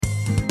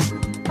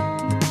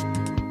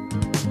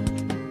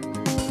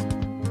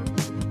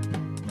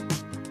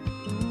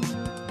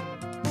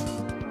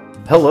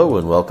Hello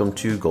and welcome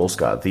to Goal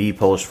Scott, the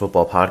Polish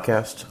football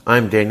podcast.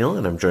 I'm Daniel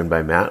and I'm joined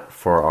by Matt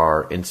for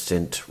our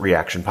instant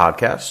reaction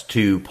podcast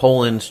to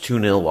Poland's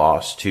 2-0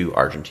 loss to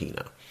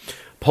Argentina.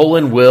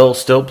 Poland will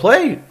still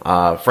play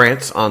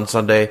France on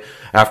Sunday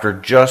after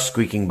just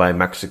squeaking by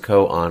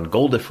Mexico on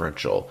goal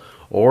differential,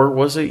 or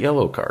was it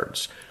yellow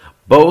cards?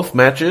 Both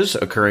matches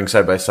occurring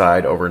side by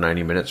side over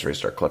 90 minutes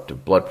raised our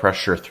collective blood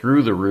pressure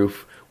through the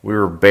roof. We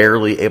were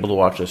barely able to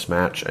watch this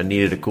match and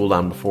needed a cool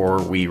down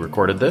before we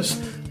recorded this.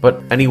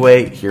 But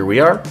anyway, here we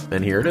are,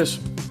 and here it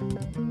is.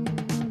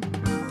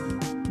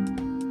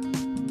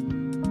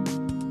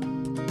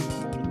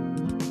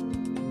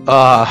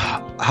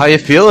 How you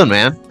feeling,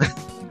 man?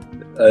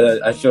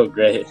 I feel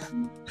great.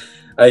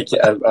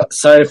 I'm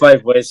sorry if my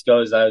voice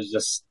goes. I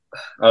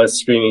was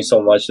screaming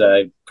so much that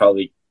I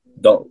probably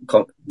don't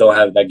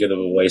have that good of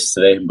a voice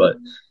today.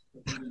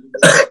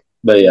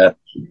 But yeah.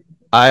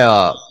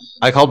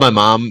 I called my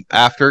mom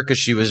after because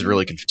she was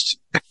really confused.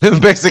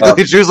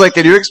 Basically, she was like,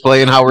 "Can you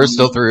explain how we're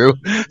still through?"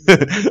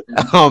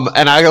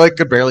 And I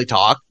could barely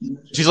talk.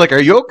 She's like, "Are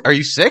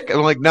you sick?"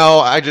 I'm like, "No,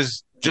 I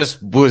just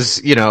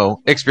was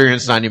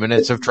experienced 90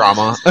 minutes of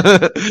trauma."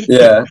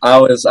 Yeah, I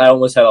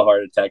almost had a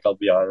heart attack. I'll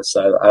be honest.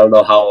 I don't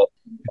know how.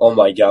 Oh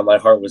my god, my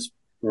heart was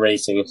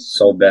racing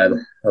so bad.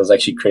 That was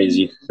actually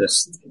crazy.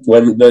 Just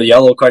when the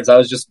yellow cards, I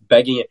was just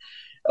begging.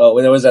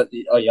 When it was a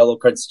yellow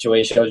card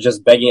situation, I was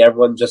just begging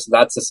everyone just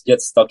not to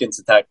get stuck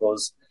into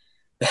tackles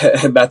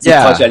and not to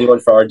touch anyone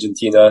for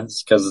Argentina.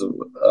 Because,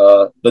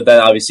 but then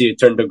obviously it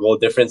turned to goal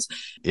difference.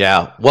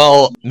 Yeah.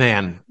 Well,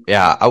 man.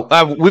 Yeah.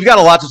 We've got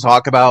a lot to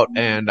talk about,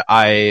 and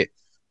I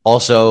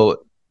also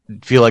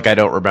feel like I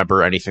don't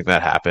remember anything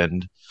that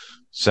happened.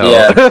 So,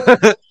 yeah.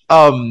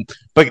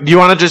 But do you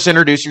want to just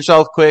introduce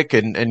yourself quick?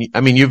 And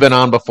I mean, you've been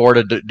on before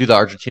to do the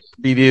Argentina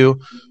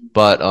preview,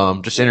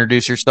 but just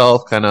introduce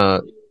yourself, kind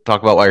of.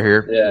 Talk about why you're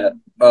here. Yeah.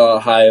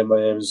 Hi, my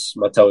name is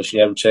Mateusz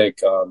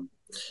Niemczyk.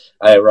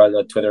 I run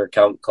a Twitter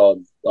account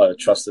called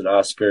Trusted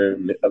Oscar.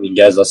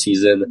 Geza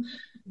season,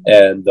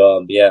 and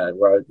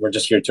we're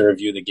just here to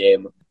review the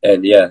game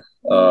and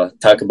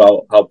talk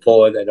about how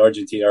Poland and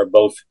Argentina are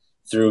both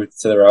through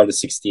to the round of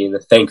 16.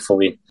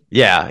 Thankfully.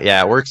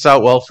 Yeah, it works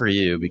out well for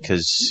you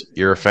because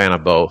you're a fan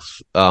of both.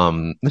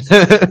 And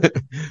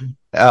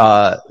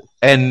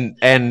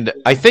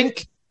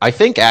I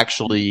think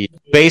actually,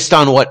 based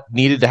on what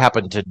needed to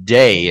happen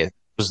today, it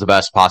was the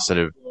best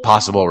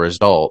possible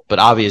result. But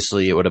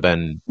obviously, it would have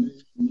been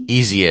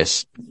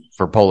easiest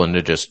for Poland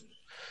to just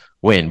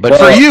win. But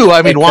for you,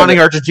 wanting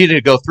Argentina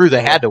to go through,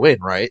 they had to win,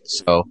 right?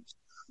 So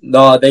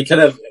no, they could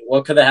have.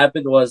 What could have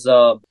happened was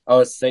I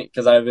was thinking,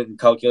 because I've been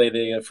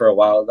calculating it for a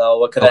while now.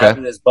 What could have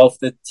happened is both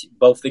the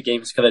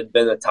games could have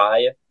been a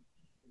tie.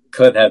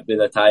 Could have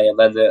been a tie, and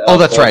then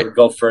that's right.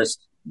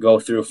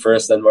 Go through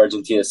first, then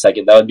Argentina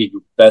second. That would be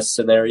best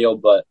scenario,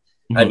 but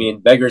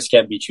beggars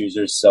can't be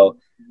choosers. So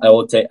I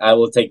will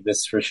take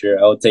this for sure.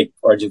 I will take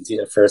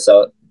Argentina first,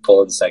 out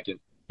Poland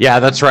second. Yeah,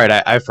 that's right.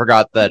 I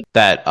forgot that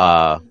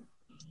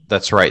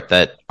that's right.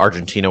 That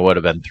Argentina would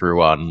have been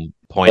through on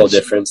points. No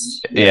difference.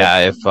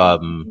 Yeah,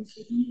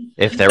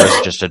 if there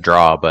was just a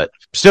draw, but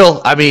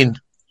still,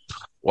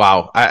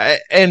 wow. I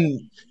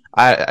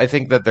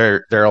think that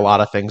there are a lot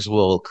of things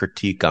we'll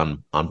critique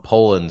on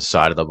Poland's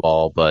side of the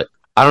ball, but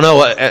I don't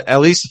know. At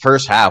least the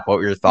first half, what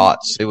were your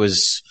thoughts? It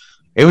was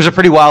a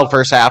pretty wild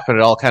first half, and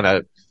it all kind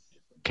of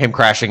came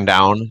crashing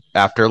down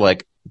after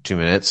like 2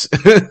 minutes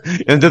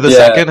into the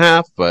second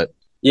half. But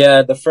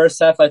yeah, the first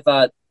half I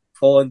thought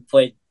Poland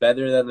played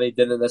better than they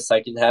did in the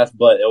second half,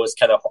 but it was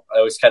kind of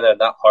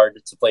not hard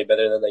to play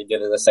better than they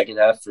did in the second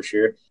half for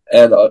sure.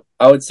 And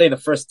I would say the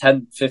first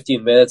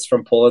 10-15 minutes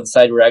from Poland's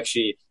side were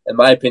actually, in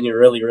my opinion,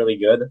 really, really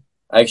good.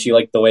 I actually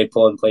liked the way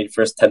Poland played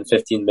first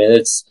 10-15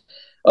 minutes.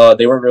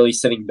 They weren't really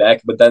sitting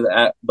back, but then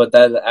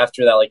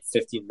after that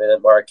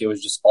 15-minute mark, it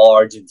was just all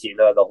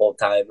Argentina the whole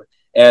time.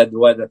 And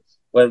when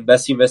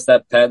Messi missed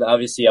that pen,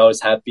 obviously I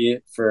was happy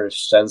for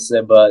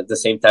Szczęsny, but at the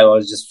same time I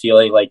was just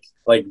feeling like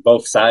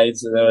both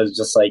sides, and it was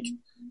just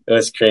it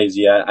was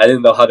crazy. I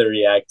didn't know how to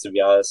react, to be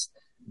honest.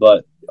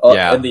 But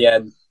in the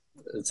end,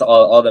 it's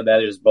all that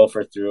matters. Both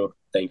are through,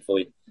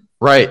 thankfully.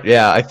 Right.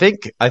 Yeah. I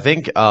think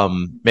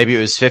maybe it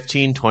was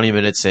 15-20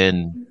 minutes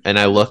in, and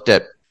I looked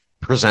at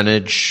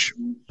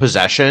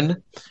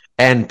possession,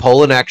 and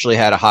Poland actually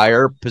had a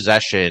higher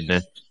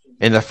possession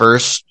in the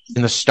first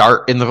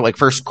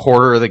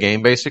quarter of the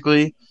game,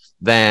 basically,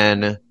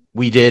 than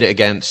we did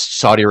against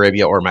Saudi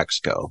Arabia or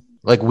Mexico.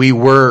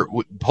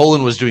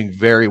 Poland was doing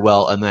very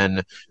well, and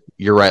then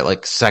you're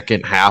right,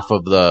 second half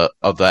of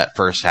that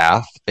first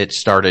half, it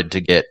started to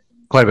get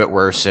quite a bit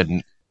worse,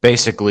 and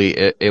basically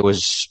it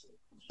was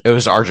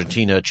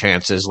Argentina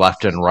chances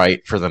left and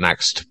right for the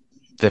next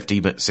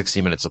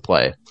 60 minutes of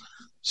play.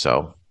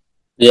 So,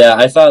 yeah,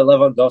 I thought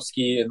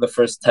Lewandowski in the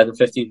first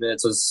 10-15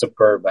 minutes was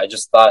superb. I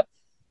just thought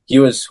he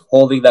was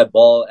holding that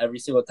ball every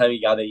single time he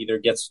got it.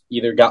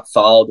 Either got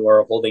fouled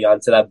or holding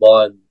onto that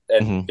ball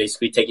and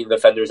basically taking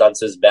defenders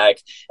onto his back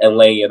and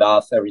laying it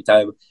off every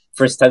time.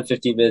 First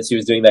 10-15 minutes, he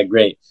was doing that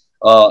great.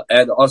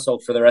 And also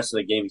for the rest of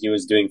the game, he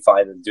was doing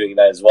fine and doing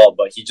that as well.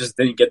 But he just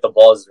didn't get the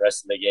balls the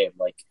rest of the game.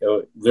 Like,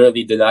 it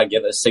literally did not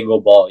get a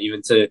single ball,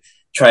 even to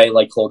try and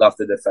like hold off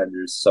the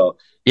defenders. So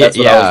that's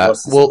what I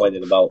was most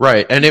disappointed about.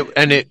 Right,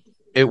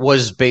 it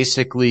was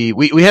basically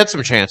we had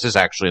some chances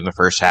actually in the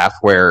first half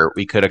where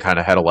we could have kind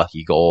of had a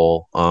lucky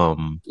goal.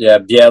 Yeah,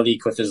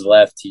 Bielik with his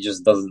left, he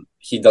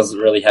doesn't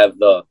really have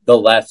the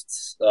left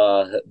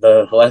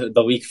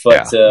the weak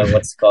foot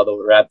what's it called,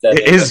 to wrap that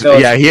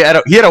in.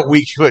 He had a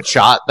weak foot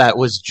shot that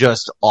was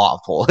just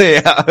awful.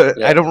 Yeah.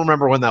 I don't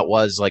remember when that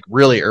was, like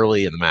really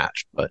early in the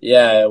match, but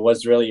yeah, it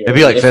was really early. It'd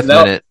be like fifth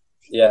minute.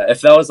 Yeah,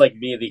 if that was like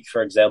Milik,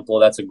 for example,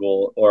 that's a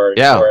goal, or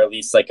at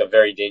least like a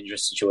very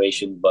dangerous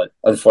situation. But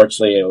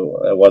unfortunately,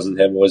 it wasn't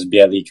him; it was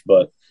Bielik.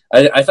 But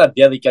I thought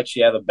Bielik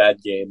actually had a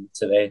bad game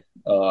today.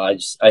 I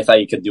thought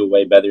he could do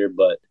way better,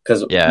 but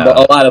because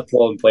a lot of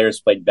Poland players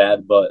played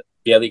bad, but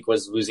Bielik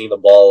was losing the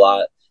ball a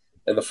lot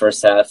in the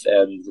first half,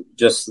 and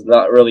just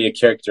not really a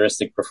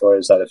characteristic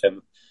performance out of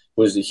him.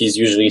 He's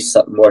usually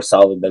more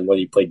solid than what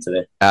he played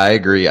today. I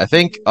agree. I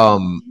think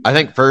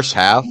first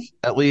half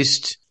at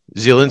least,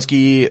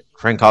 Zielinski,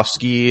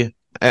 Frankowski,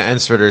 and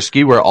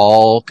Swiderski were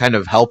all kind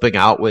of helping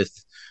out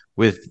with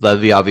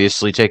Levy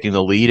obviously taking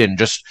the lead and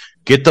just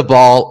get the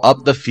ball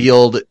up the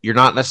field. You're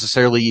not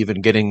necessarily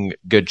even getting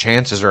good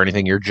chances or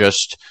anything. You're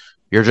just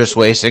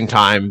wasting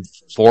time,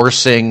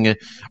 forcing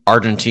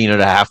Argentina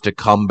to have to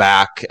come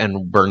back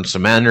and burn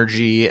some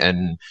energy,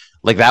 and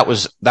like that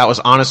was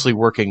honestly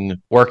working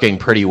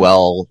pretty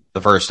well the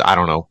first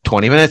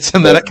 20 minutes,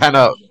 and then it kind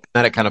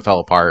of fell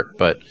apart.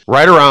 But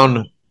right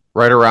around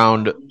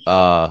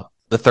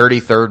the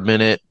 33rd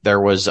minute, there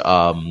was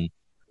a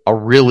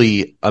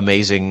really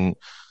amazing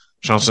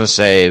Johnson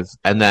save,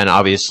 and then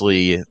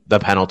obviously the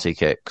penalty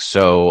kick.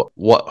 So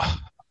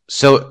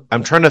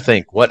I'm trying to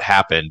think what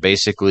happened.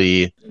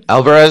 Basically,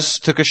 Alvarez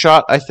took a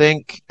shot, I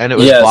think, and it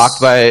was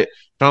blocked by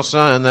Johnson,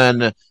 and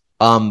then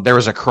there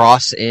was a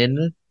cross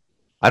in.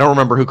 I don't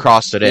remember who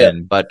crossed it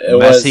in, but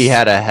Messi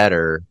had a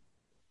header.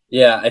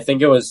 Yeah, I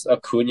think it was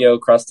Acuna who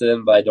crossed it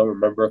in, but I don't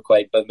remember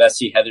quite. But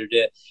Messi headed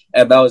it,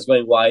 and that was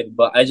going wide.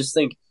 But I just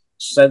think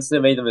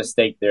Szczęsny made a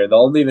mistake there. The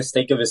only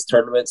mistake of his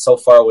tournament so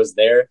far was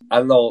there. I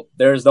don't know.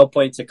 There was no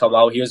point to come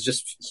out.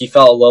 He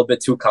felt a little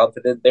bit too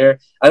confident there.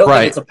 I don't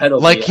think it's a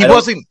penalty. Like he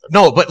wasn't.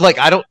 No, but like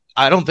I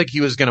don't think he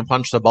was going to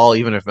punch the ball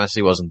even if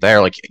Messi wasn't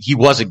there. Like he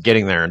wasn't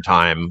getting there in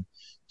time.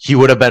 He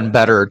would have been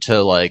better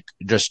to like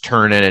just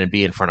turn in and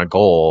be in front of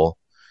goal.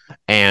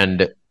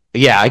 And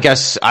yeah, I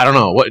guess I don't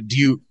know. What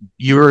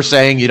you were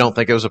saying? You don't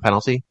think it was a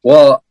penalty?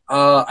 Well,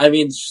 I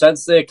mean,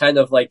 Szczęsny kind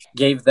of like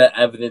gave the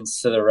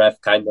evidence to the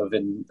ref, kind of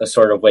in a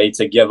sort of way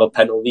to give a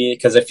penalty,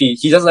 because if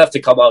he doesn't have to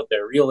come out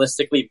there.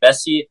 Realistically,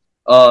 Messi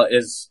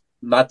is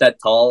not that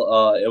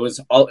tall. It was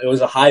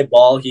a high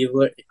ball.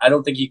 I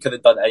don't think he could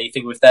have done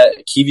anything with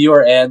that.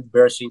 Kivior and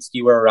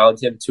Bereshinski were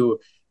around him, two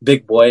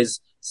big boys,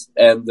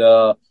 and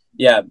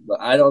yeah,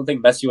 I don't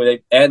think Messi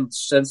would. And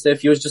Szczęsny,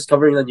 if he was just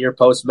covering the near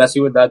post,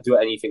 Messi would not do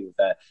anything with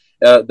that.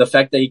 The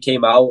fact that he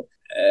came out,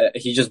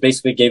 he just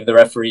basically gave the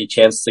referee a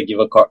chance to give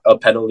a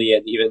penalty,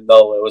 and even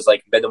though it was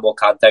like minimal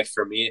contact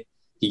for me,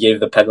 he gave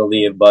the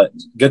penalty. But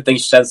good thing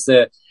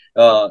Szczęsny,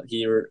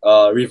 he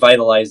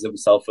revitalized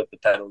himself with the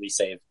penalty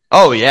save.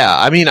 Oh yeah,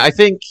 I mean, I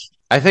think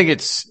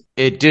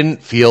it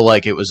didn't feel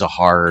like it was a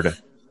hard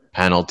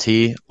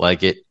penalty.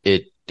 Like it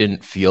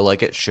didn't feel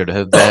like it should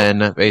have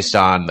been based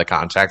on the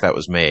contact that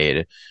was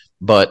made.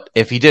 But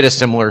if he did a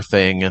similar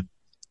thing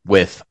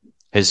with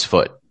his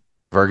foot,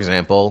 for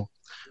example,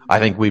 I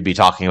think we'd be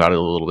talking about it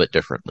a little bit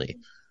differently.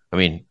 I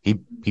mean, he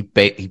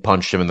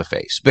punched him in the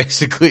face,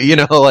 basically,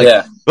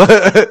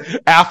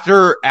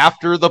 after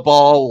the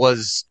ball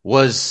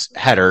was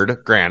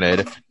headered,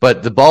 granted,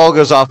 but the ball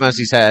goes off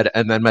Messi's head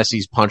and then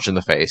Messi's punched in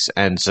the face.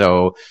 And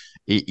so,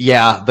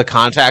 yeah, the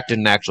contact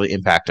didn't actually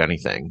impact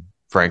anything,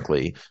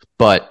 frankly,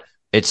 but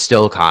it's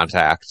still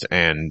contact,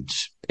 and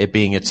it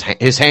being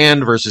his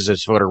hand versus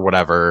his foot or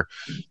whatever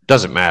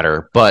doesn't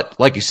matter. But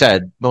like you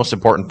said, most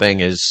important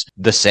thing is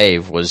the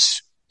save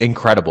was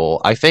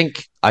incredible. I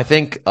think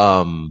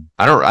FootMob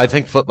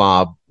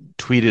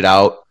tweeted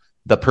out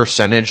the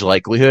percentage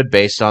likelihood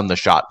based on the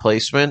shot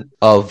placement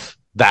of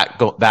that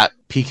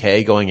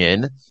PK going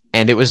in,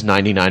 and it was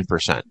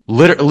 99%.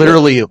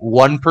 Literally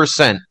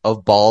 1%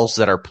 of balls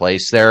that are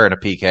placed there in a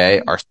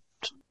PK are.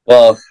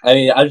 Well, I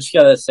mean, I'm just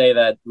gonna say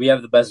that we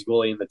have the best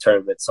goalie in the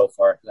tournament so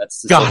far.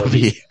 That's gotta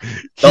be.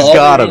 He's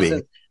gotta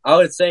be. I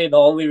would say the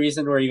only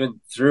reason we're even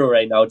through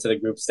right now to the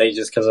group stage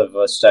is because of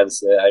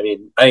Szczęsny. I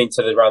mean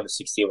to the round of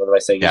 16. What am I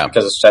saying? Yeah.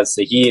 Because of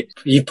Szczęsny.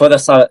 He put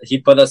us on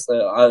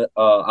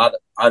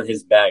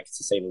his back,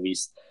 to say the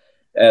least.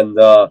 And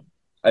I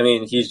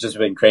mean, he's just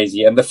been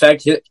crazy. And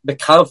the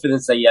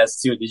confidence that he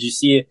has too. Did you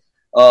see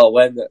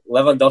when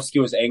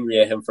Lewandowski was angry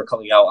at him for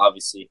coming out,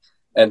 obviously,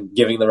 and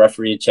giving the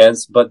referee a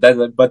chance, but then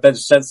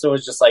Szczęsny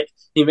was just like,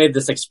 he made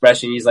this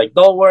expression. He's like,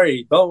 "Don't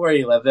worry,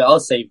 Levin, I'll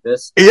save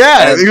this."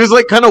 Yeah, and he was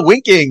like kind of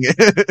winking.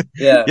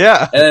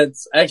 Yeah, and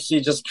it's actually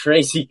just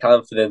crazy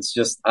confidence.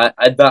 Just I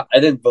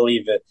didn't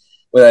believe it.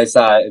 when I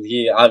saw it,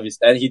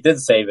 and he did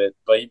save it,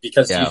 but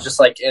because he's just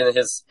like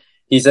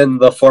he's in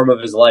the form of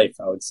his life,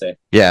 I would say.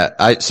 Yeah,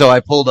 I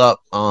pulled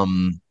up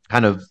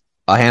kind of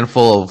a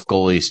handful of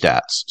goalie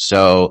stats.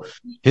 So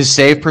his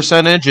save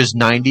percentage is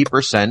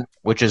 90%,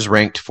 which is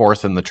ranked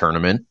fourth in the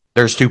tournament.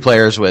 There's two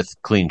players with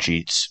clean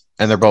sheets,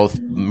 and they're both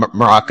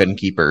Moroccan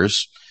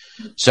keepers.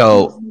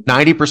 So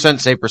 90%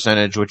 save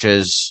percentage, which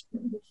is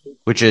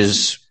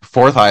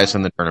fourth highest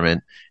in the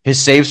tournament. His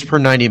saves per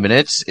 90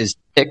 minutes is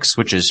 6,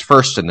 which is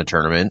first in the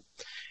tournament.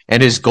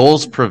 And his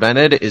goals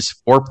prevented is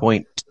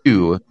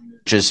 4.2,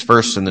 which is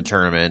first in the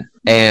tournament.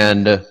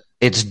 And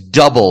it's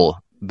double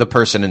the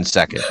person in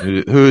second,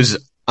 who's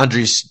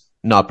Andries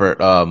Noppert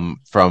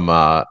from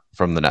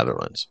the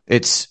Netherlands.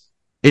 It's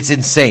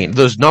insane.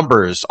 Those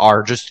numbers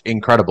are just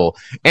incredible.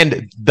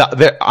 And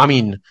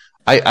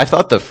I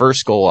thought the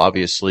first goal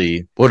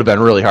obviously would have been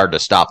really hard to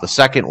stop. The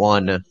second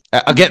one,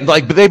 again,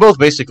 like they both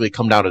basically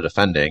come down to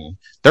defending.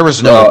 There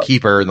was no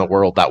keeper in the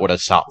world that would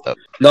have stopped them.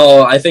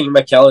 No, I think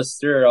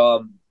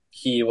McAllister,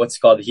 he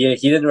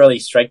didn't really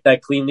strike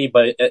that cleanly,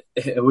 but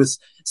it was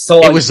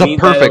so it was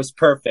it was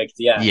perfect.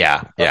 Yeah.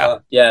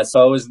 Yeah.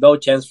 So it was no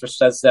chance for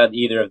Stenson on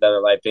either of them,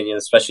 in my opinion,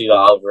 especially the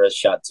Alvarez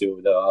shot too.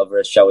 The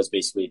Alvarez shot was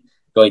basically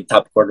going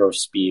top corner of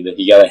speed.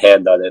 He got a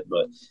hand on it,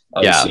 but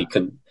obviously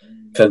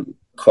couldn't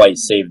quite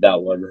save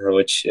that one,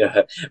 which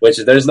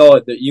there's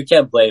no, you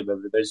can't blame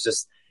him.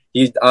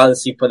 He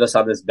honestly put us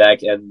on his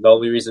back, and the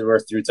only reason we're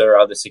through to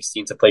around the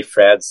 16 to play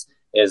France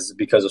is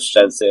because of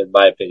Stenson, in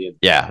my opinion.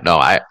 Yeah, no,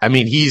 I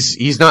mean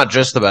he's not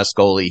just the best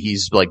goalie;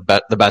 he's like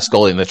the best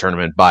goalie in the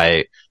tournament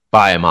by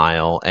a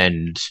mile.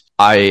 And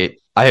I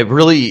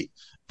really,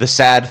 the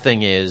sad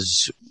thing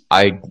is,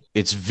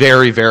 it's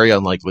very, very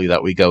unlikely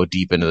that we go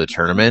deep into the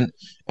tournament,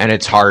 and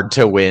it's hard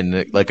to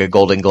win like a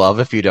Golden Glove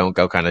if you don't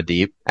go kind of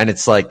deep. And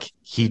it's like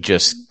he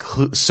just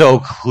so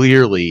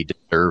clearly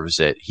deserves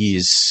it.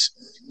 He's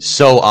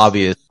so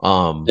obvious,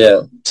 so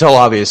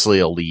obviously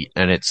elite,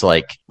 and it's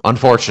like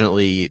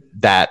unfortunately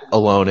that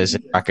alone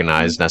isn't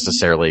recognized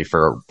necessarily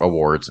for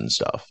awards and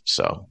stuff.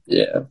 So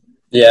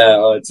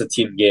it's a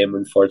team game,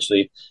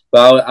 unfortunately.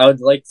 But I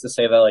would like to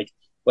say that like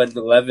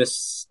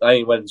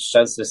when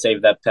Stenson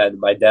saved that pen,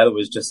 my dad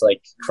was just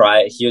like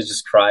crying. He was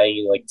just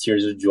crying like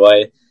tears of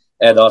joy,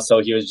 and also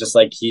he was just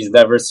like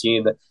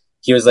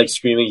he was like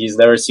screaming, he's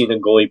never seen a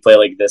goalie play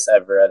like this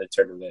ever at a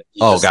tournament.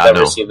 He's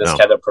never seen this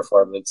kind of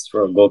performance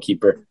from a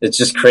goalkeeper. It's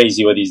just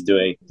crazy what he's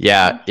doing.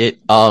 Yeah,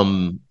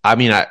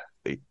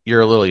 you're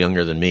a little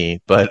younger than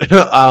me, but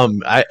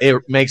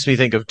it makes me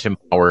think of Tim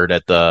Howard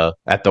at the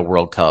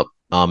World Cup.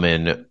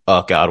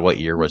 What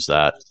year was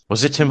that?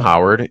 Was it Tim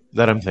Howard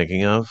that I'm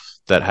thinking of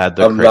that had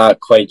the? I'm not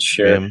quite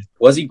sure. Game?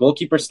 Was he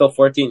goalkeeper still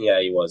 14?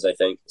 Yeah, he was, I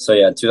think. So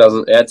yeah,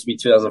 2000. It had to be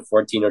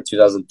 2014 or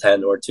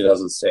 2010 or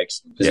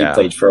 2006 because he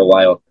played for a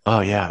while.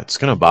 Oh yeah, it's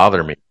gonna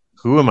bother me.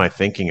 Who am I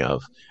thinking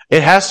of?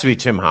 It has to be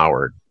Tim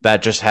Howard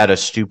that just had a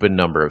stupid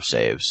number of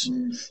saves.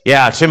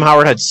 Yeah, Tim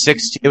Howard had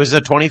 16. It was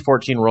the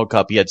 2014 World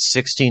Cup. He had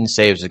 16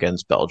 saves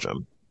against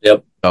Belgium.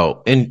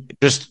 Oh, and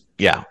just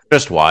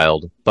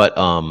wild. But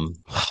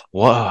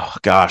whoa,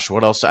 gosh,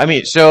 what else? I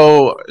mean,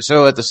 so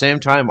at the same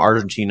time,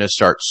 Argentina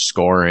starts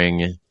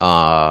scoring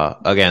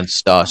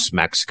against us.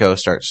 Mexico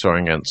starts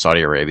scoring against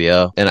Saudi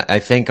Arabia, and I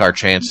think our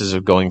chances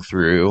of going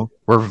through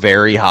were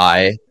very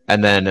high.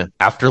 And then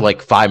after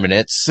like 5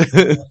 minutes,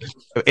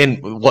 in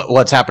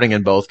what's happening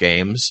in both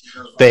games,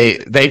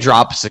 they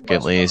drop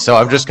significantly. So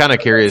I'm just kind of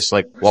curious,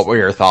 like, what were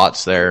your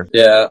thoughts there?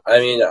 Yeah, I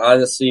mean,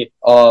 honestly,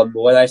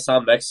 when I saw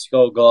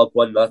Mexico go up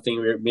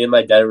 1-0, me and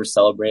my dad were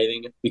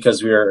celebrating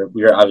because we were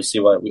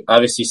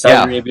obviously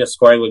Saudi Arabia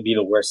scoring would be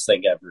the worst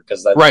thing ever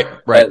because right,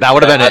 that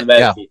would have been it.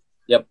 Yeah.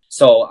 Yep.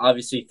 So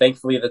obviously,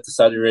 thankfully that the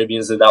Saudi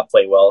Arabians did not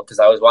play well because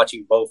I was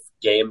watching both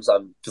games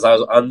because I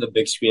was on the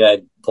big screen. I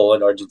had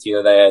Poland, Argentina,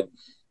 and I had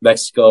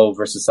Mexico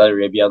versus Saudi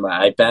Arabia on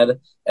my iPad,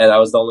 and I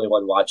was the only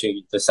one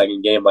watching the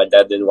second game. My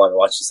dad didn't want to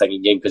watch the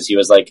second game because he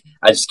was like,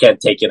 "I just can't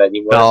take it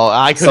anymore." No,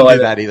 I couldn't do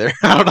that either.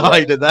 I don't know how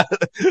you did that.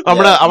 I'm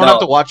gonna have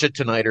to watch it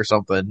tonight or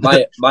something.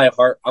 my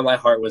heart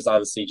was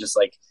honestly just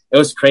like it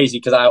was crazy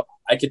because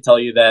I could tell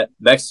you that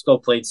Mexico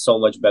played so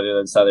much better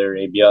than Saudi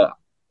Arabia.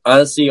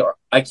 Honestly,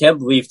 I can't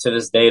believe to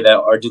this day that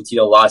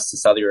Argentina lost to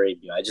Saudi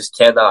Arabia. I just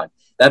cannot.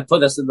 That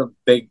put us in the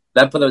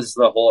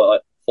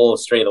hole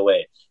straight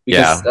away.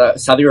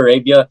 Because Saudi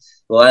Arabia,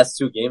 the last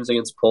two games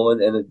against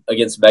Poland and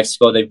against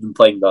Mexico, they've been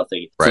playing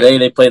nothing. Right. Today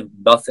they played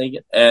nothing,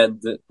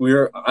 and they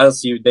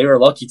were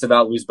lucky to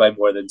not lose by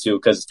more than 2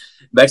 because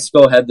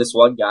Mexico had this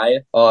one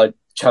guy,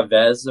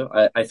 Chavez,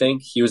 I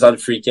think he was on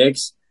free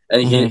kicks,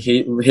 and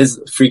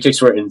his free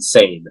kicks were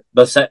insane.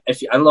 I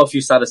don't know if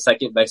you saw the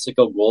second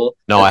Mexico goal.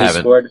 No, I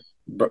haven't. Scored.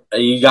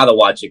 You gotta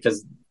watch it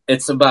because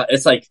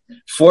it's like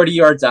 40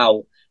 yards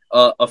out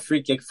a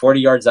free kick 40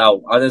 yards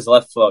out on his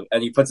left foot,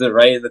 and he puts it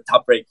right in the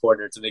top right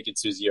corner to make it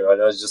 2-0.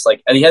 And it was just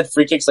like, and he had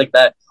free kicks like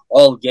that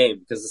all game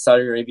because the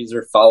Saudi Arabians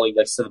were fouling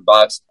next to the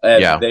box,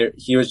 and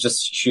he was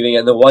just shooting.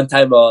 And the one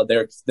time,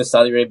 the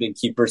Saudi Arabian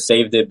keeper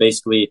saved it.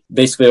 Basically,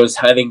 it was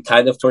heading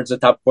kind of towards the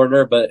top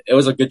corner, but it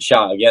was a good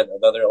shot. Again,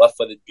 another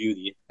left-footed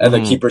beauty, and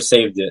the keeper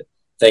saved it,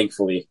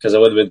 thankfully, because it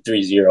would have been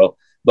 3-0.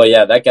 But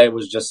yeah, that guy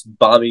was just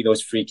bombing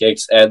those free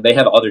kicks, and they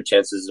had other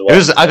chances as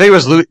well. I think it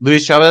was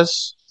Luis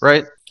Chavez,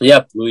 right?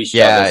 Yep, Luis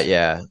Chavez.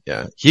 Yeah.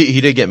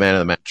 He did get man of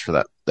the match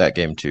for that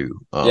game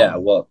too.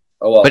 Well,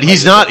 but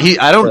he's not.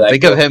 I don't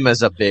think of him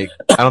as a big.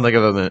 I don't think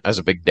of him as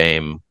a big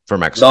dame for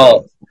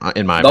Mexico.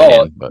 In my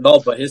opinion.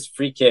 But his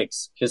free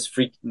kicks,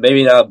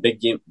 maybe not a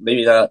big game,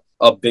 maybe not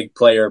a big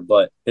player,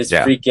 but his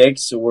free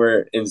kicks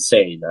were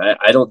insane.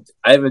 I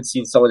haven't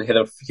seen someone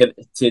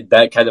hit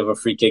that kind of a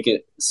free kick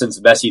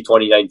since Messi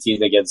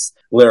 2019 against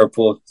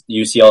Liverpool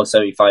UCL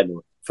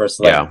semifinal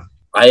first leg.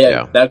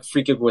 That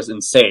free kick was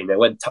insane. It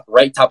went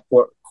right top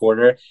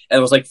corner, and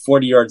it was like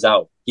 40 yards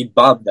out. He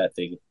bombed that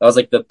thing. That was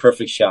like the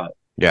perfect shot.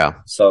 Yeah.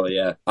 So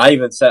yeah, I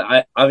even said,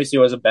 obviously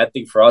it was a bad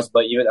thing for us,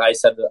 but even I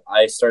said that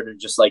I started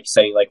just like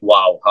saying like,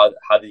 wow,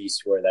 how did he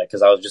score that?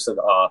 Because I was just in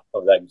awe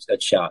of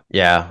that shot.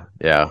 Yeah.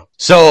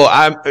 So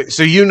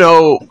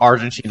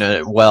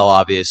Argentina well,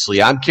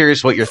 obviously. I'm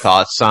curious what your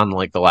thoughts on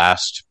like the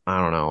last,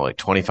 I don't know, like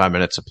 25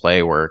 minutes of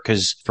play were.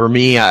 Because for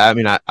me, I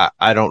mean,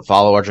 I don't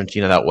follow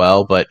Argentina that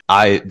well, but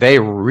they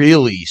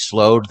really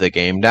slowed the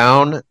game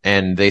down,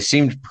 and they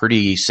seemed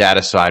pretty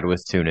satisfied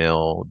with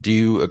 2-0. Do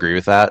you agree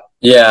with that?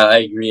 Yeah, I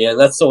agree, and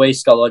that's the way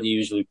Scaloni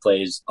usually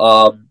plays.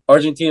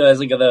 Argentina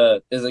isn't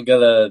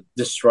gonna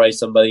destroy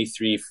somebody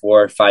 3-4,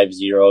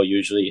 5-0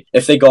 usually.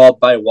 If they go up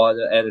by one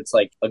and it's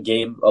like a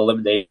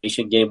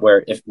elimination game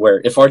where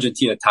if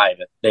Argentina tied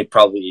it, they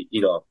probably,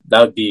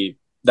 that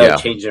would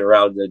change it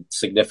around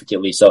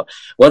significantly. So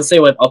once they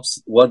went up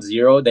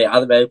 1-0, they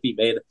automatically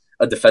made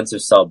a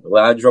defensive sub.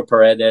 Leandro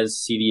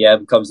Paredes,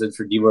 CDM, comes in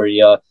for Di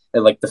Maria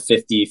in like the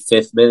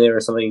 55th minute or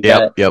something like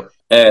that. Yep.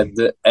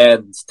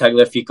 And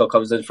Tagliafico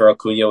comes in for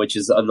Acuna, which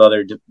is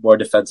another more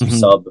defensive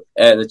sub.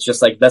 And it's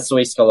just like, that's the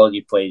way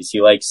Scaloni plays.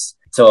 He likes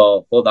to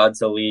hold on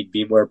to lead,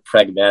 be more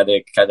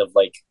pragmatic, kind of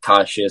like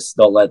cautious,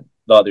 don't let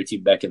the other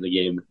team back in the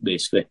game,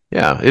 basically.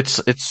 Yeah,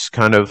 it's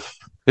kind of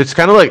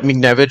like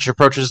Mignevich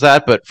approaches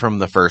that, but from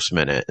the first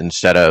minute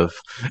instead of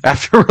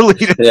after we're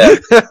leading.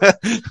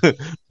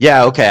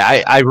 Yeah,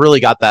 okay. I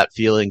really got that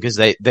feeling because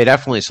they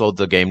definitely slowed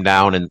the game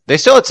down, and they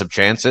still had some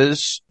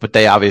chances, but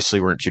they obviously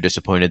weren't too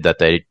disappointed that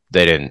they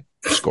didn't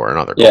score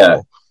another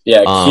goal.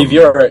 Yeah.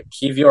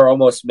 Kivior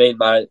almost made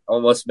my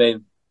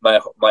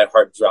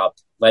heart drop.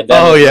 My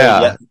dad. Oh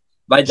yeah.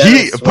 My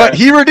dad but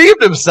he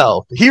redeemed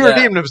himself.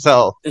 Redeemed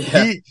himself.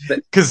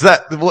 Because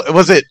that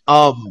was it.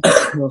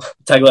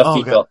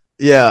 Tagliafico.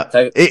 Yeah.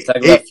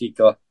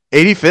 Tagliafico.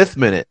 85th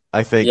minute,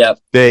 I think. Yeah.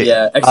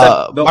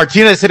 Except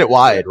Martinez hit it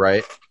wide,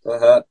 right?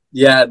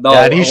 Yeah. No.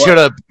 And he should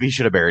have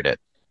buried it.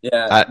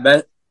 Yeah.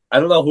 I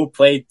don't know who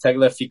played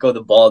Tagliafico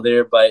the ball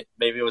there, but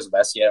maybe it was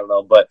Messi. I don't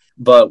know.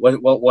 But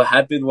what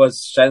happened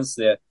was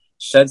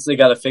Szczęsny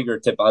got a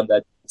fingertip on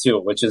that too,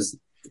 which is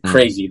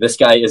crazy. This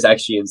guy is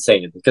actually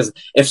insane, because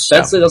if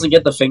Szczęsny doesn't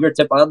get the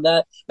fingertip on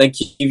that, then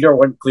Kivior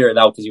wouldn't clear it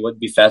out because he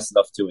wouldn't be fast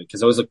enough to it,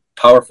 because it was a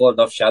powerful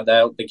enough shot that I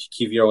don't think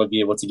Kivior would be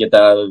able to get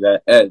that out of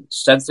that. And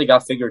Szczęsny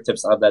got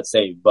fingertips on that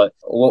save, but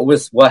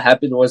what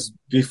happened was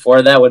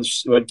before that, when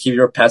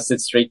Kivior passed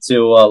it straight to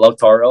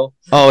Lautaro.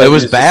 Oh, it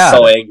was bad.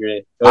 So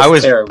angry.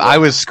 I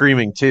was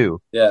screaming too.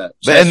 Yeah,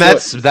 and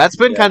that's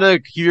been kind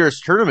of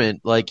Kivior's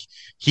tournament. Like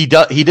he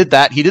did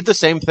that. He did the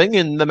same thing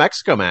in the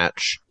Mexico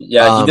match.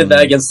 Yeah, he did that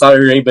against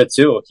Saudi Arabia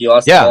too. He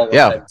lost the ball one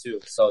time too.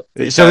 So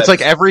it's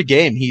like every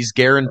game he's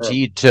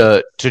guaranteed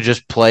to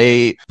just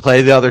play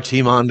the other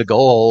team on to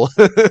goal.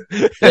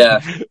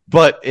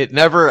 But it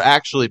never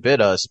actually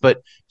bit us.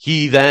 But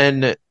he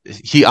saved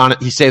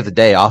the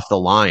day off the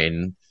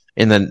line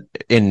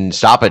in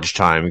stoppage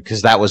time,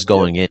 because that was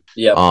going in.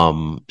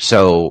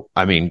 So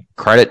I mean,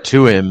 credit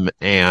to him,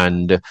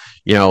 and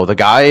the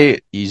guy,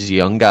 he's a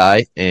young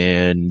guy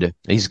and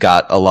he's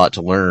got a lot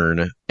to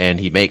learn, and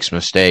he makes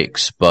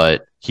mistakes,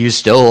 but he's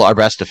still our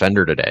best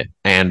defender today.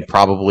 And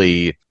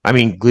probably, I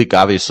mean, Gleek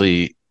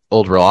obviously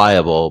old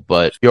reliable,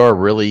 but Fior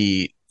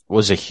really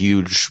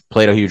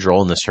played a huge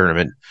role in this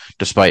tournament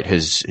despite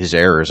his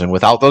errors. And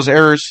without those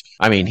errors,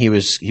 I mean, he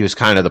was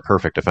kind of the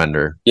perfect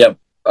defender. Yep.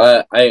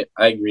 I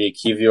agree.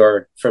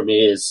 Kivior for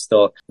me is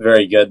still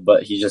very good,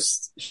 but he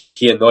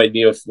annoyed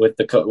me with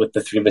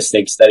the three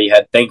mistakes that he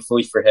had.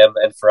 Thankfully for him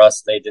and for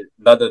us,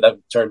 none of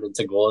them turned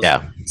into goals.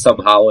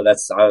 Somehow.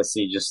 That's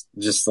honestly just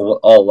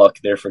all luck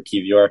there for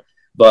Kivior.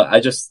 But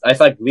I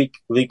thought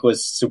Gleek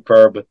was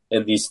superb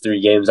in these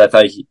three games. I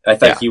thought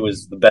he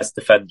was the best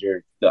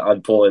defender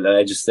on Poland. And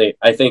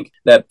I think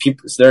that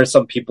there are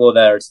some people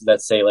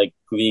that say like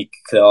Gleek,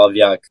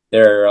 Krawiak,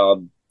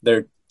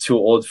 they're too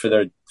old for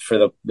the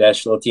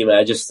national team. And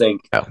I just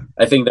think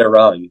I think they're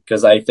wrong,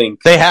 because I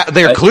think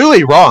they're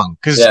clearly wrong,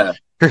 because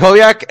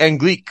Krawiak and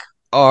Gleek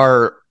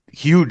are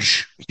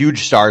huge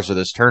stars of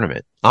this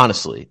tournament,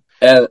 honestly.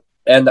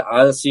 And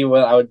honestly,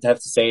 what I would have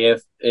to say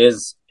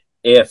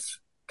if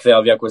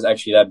Krakowiak was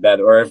actually that bad,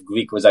 or if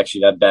Greek was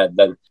actually that bad,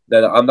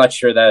 then I'm not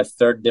sure that a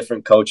third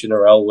different coach in a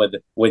row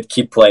would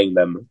keep playing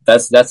them.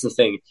 That's the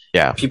thing.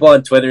 Yeah. People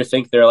on Twitter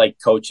think they're like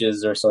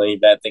coaches or something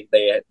that think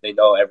they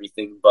know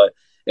everything, but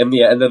in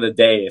the end of the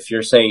day, if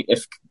you're saying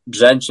if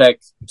Brzęczek,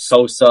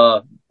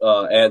 Sosa,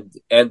 and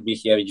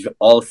Michniewicz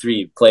all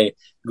three play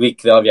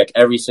Greek Krakowiak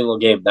every single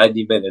game,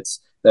 90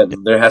 minutes,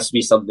 then there has to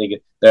be something.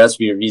 There has to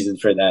be a reason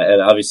for that.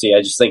 And obviously,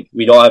 I just think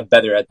we don't have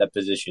better at that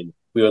position.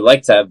 We would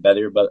like to have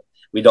better, but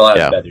we don't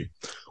have better.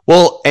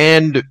 Well,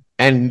 and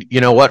you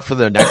know what? For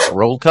the next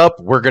World Cup,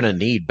 we're gonna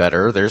need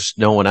better. There's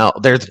no one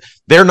else.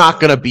 They're not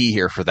gonna be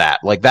here for that.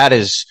 Like that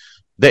is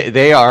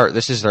they are.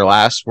 This is their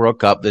last World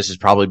Cup. This is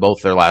probably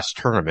both their last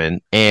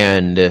tournament.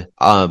 And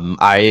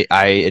I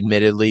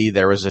admittedly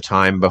there was a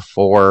time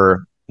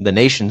before the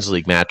Nations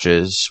League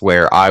matches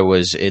where I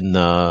was in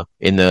the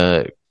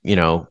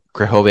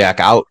Krychowiak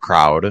out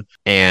crowd,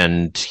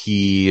 and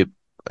he,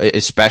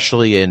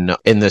 especially in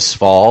this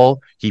fall,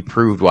 he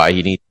proved why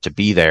he needs to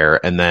be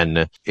there. And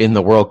then in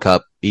the World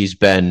Cup, he's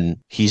been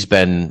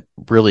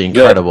really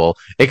incredible,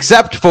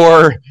 except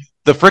for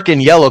the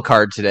freaking yellow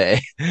card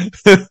today.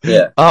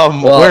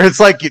 Where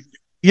it's like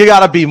you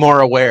got to be more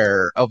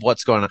aware of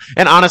what's going on.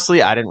 And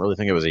honestly, I didn't really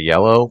think it was a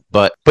yellow,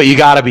 but you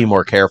got to be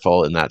more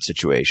careful in that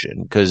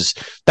situation, because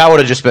that would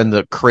have just been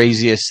the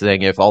craziest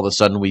thing if all of a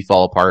sudden we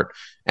fall apart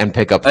and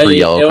pick up three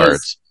yellow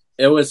cards.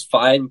 It was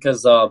fine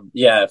because,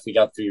 if we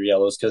got 3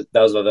 yellows, because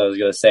that was what I was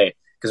going to say.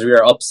 Because we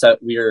were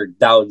upset, we were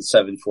down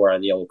 7-4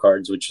 on yellow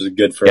cards, which was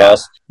good for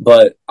us.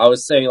 But I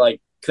was saying,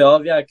 like,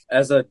 Krakowiak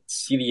as a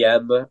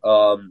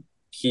CDM,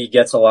 he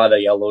gets a lot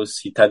of yellows.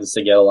 He tends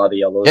to get a lot of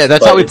yellows. Yeah,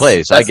 that's how he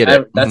plays. I get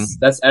it.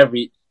 That's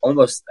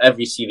almost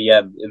every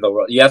CDM in the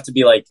world. You have to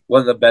be like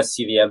one of the best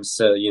CDMs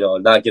to,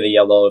 not get a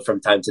yellow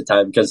from time to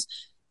time, because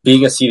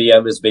being a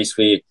CDM is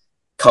basically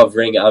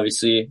covering,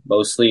 obviously,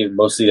 mostly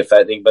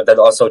defending, but then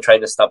also trying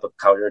to stop a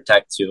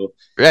counterattack too.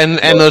 And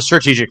those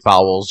strategic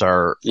fouls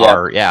are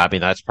I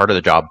mean, that's part of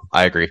the job.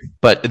 I agree.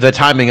 But the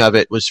timing of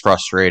it was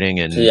frustrating,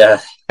 and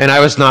I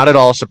was not at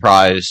all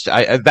surprised.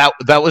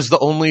 That was the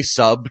only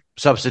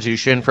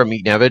substitution from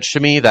Michniewicz to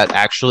me that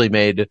actually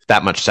made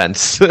that much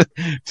sense.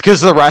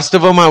 Because the rest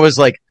of them, I was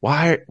like,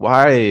 why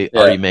are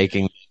you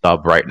making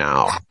sub right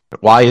now?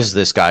 Why is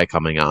this guy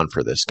coming on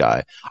for this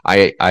guy?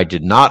 I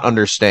did not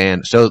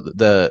understand. So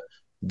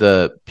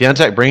the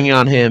Piątek bringing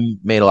on him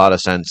made a lot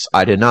of sense.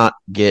 I did not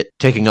get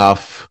taking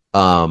off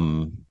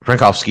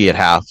Frankowski at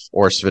half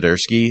or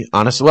Swiderski.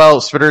 Honestly,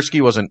 well,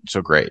 Swiderski wasn't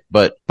so great,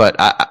 but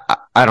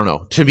I don't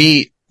know. To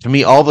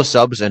me, all the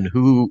subs and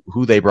who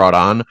they brought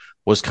on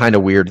was kind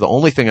of weird. The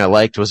only thing I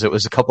liked was it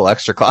was a couple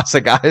extra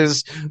classic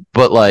guys,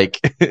 but like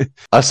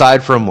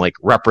aside from like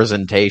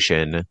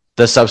representation,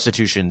 the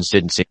substitutions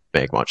didn't seem to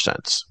make much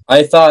sense.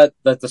 I thought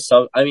that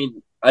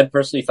I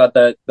personally thought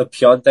that the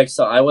Piątek,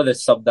 so I would have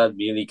subbed on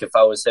Milik if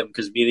I was him,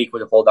 because Milik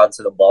would hold on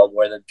to the ball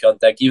more than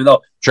Piątek, even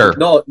though,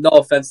 no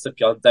offense to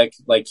Piątek,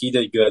 like, he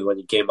did good when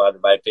he came out,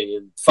 in my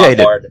opinion. Fought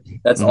hard.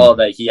 That's all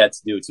that he had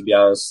to do, to be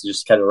honest,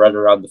 just kind of run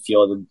around the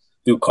field and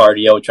do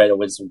cardio, try to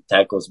win some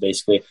tackles,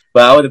 basically.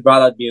 But I would have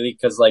brought on Milik,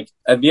 because, like,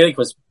 and Milik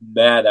was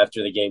mad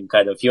after the game,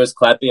 kind of. He was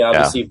clapping,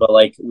 obviously, but,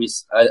 like,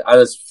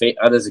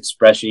 on his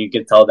expression, you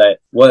could tell that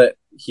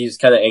he's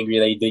kind of angry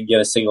that he didn't get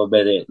a single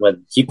minute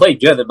when he played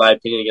good, in my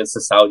opinion, against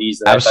the Saudis.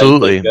 And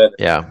absolutely. Good.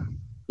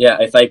 Yeah,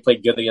 I thought he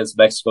played good against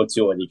Mexico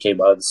too when he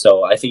came on.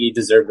 So I think he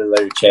deserved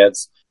another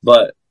chance.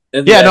 But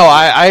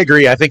I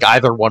agree. I think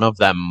either one of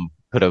them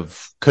could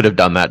have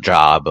done that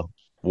job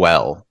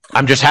well.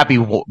 I'm just happy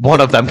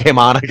one of them came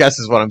on, I guess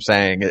is what I'm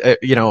saying.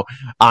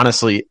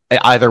 Honestly,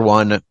 either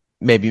one,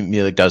 maybe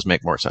Milik does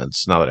make more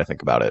sense now that I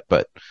think about it.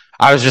 But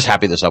I was just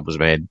happy the sub was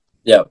made.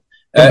 Yeah.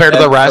 Compared to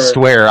the rest,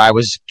 where I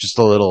was just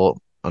a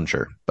little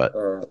unsure, but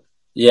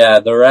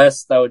the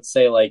rest, I would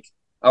say, like,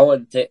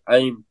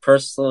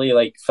 personally,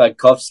 like,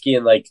 Frankowski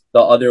and, like,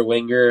 the other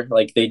winger,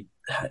 like, to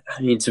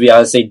be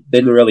honest, they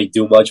didn't really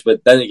do much.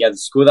 But then again,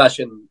 Skóraś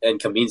and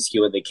Kamiński,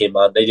 when they came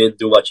on, they didn't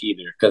do much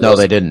either. No,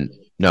 they didn't.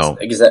 No,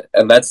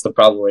 and that's the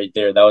problem right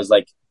there. That was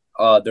like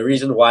the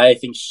reason why I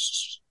think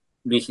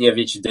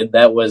Michniewicz did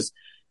that was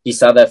he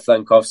saw that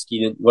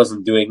Frankowski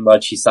wasn't doing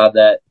much. He saw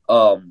that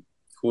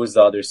who was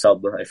the other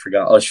sub? I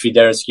forgot.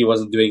 Świderski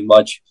wasn't doing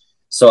much.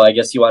 So I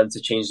guess he wanted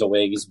to change the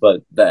wings,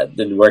 but that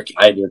didn't work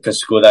either,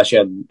 because Skóraś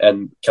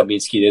and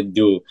Kamiński didn't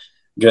do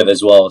good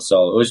as well.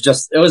 So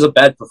it was a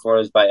bad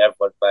performance by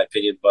everyone, in my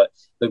opinion. But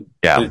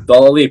the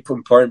only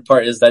important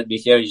part is that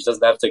Michniewicz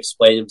doesn't have to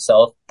explain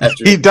himself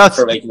after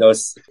for making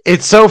those.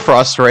 It's so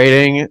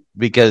frustrating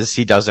because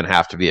he doesn't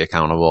have to be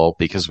accountable,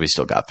 because we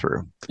still got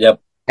through.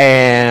 Yep.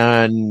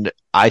 And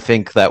I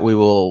think that we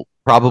will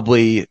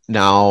probably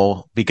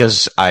now,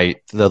 because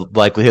the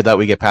likelihood that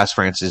we get past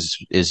France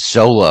is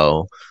so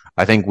low,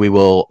 I think we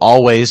will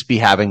always be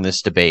having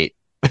this debate.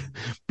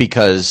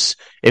 Because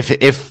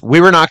if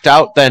we were knocked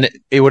out, then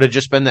it would have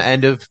just been the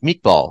end of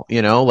Meatball,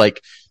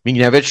 like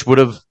Michniewicz would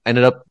have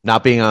ended up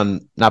not being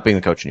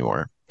the coach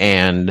anymore.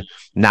 And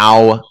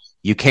now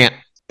you can't,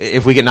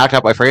 if we get knocked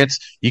out by France,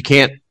 you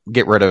can't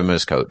get rid of him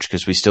as coach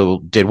because we still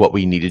did what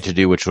we needed to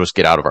do, which was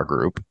get out of our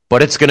group.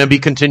 But it's going to be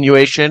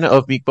continuation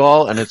of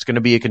meatball, and it's going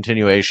to be a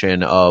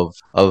continuation of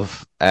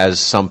as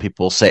some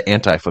people say,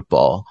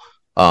 anti-football.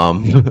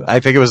 I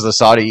think it was the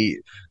Saudi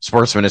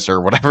sports minister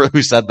or whatever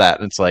who said that.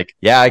 And it's like,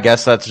 yeah, I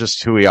guess that's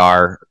just who we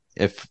are.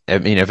 If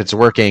it's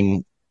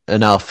working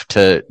enough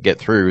to get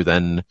through,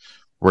 then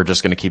we're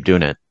just going to keep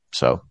doing it.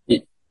 So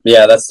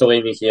yeah, that's the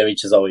way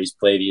Mikhnievich has always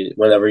played.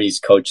 Whenever he's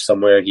coached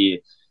somewhere,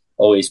 he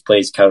always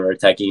plays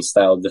counterattacking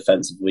style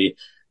defensively.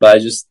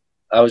 But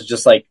I was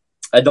just like,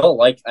 I don't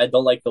like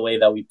the way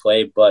that we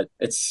play, but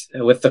it's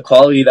with the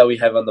quality that we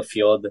have on the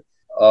field,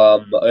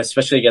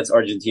 especially against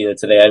Argentina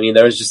today. I mean,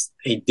 there was just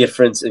a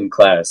difference in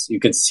class. You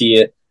could see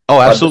it. Oh,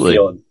 absolutely.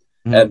 On the field.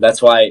 Mm-hmm. And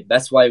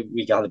that's why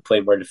we got to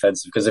play more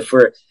defensive. Because if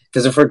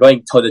we're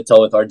going toe to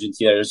toe with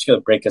Argentina, they're just going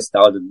to break us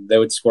down, and they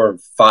would score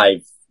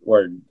 5,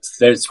 or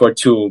they would score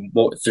 2,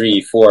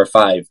 3, 4,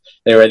 5.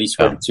 They already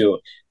scored 2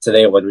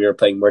 today when we were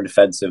playing more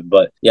defensive.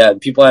 But yeah,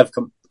 people have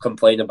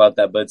complained about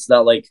that, but it's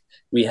not like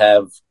we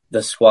have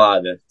the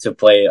squad to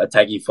play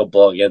attacking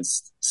football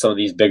against some of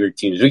these bigger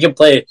teams. We can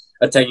play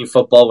attacking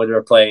football when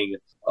we're playing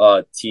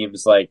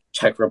teams like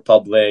Czech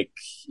Republic,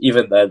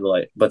 even then,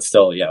 but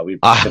still, yeah, we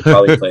could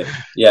probably play.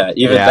 Yeah,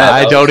 even then.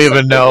 I don't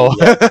even know.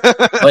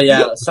 But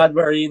yeah, San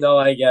Marino,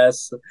 I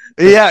guess.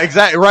 Yeah,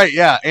 exactly. Right.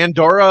 Yeah.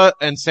 Andorra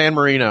and San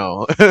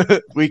Marino,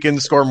 we can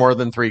score more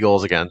than 3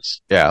 goals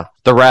against. Yeah.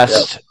 The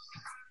rest,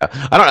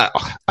 I don't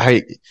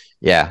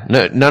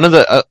know. None of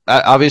the,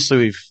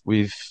 obviously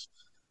we've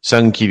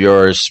sung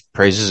Kivior's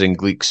praises and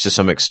Gleeks to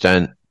some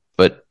extent,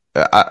 but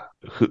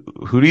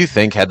who do you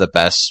think had the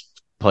best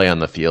play on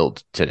the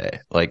field today?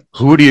 Like,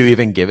 who do you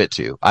even give it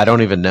to? I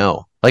don't even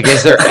know. Like,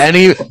 is there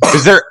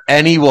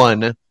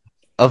anyone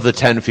of the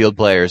 10 field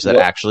players that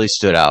actually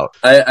stood out?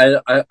 I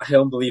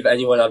don't believe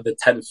anyone of the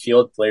 10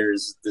 field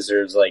players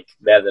deserves like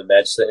man of the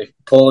match.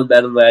 Poland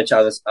man of the match,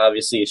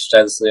 obviously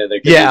Szczęsny.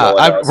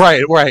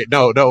 Right.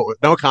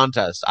 No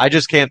contest. I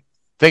just can't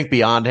think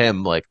beyond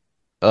him. Like,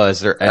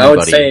 is there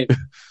anybody?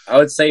 I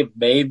would say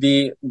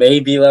maybe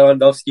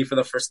Lewandowski for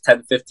the first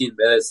 10, 15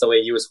 minutes, the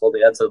way he was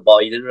holding onto the ball.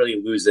 He didn't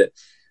really lose it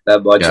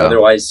that much. Yeah.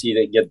 Otherwise, he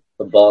didn't get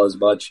the ball as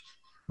much.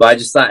 But I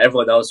just thought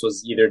everyone else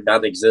was either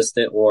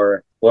non-existent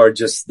or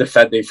just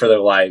defending for their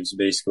lives,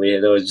 basically.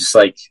 And it was just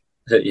like,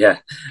 yeah,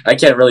 I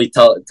can't really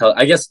tell.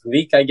 I guess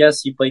Gleek,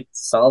 he played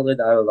solid.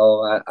 I don't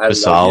know. I don't know.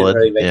 Solid,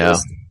 really make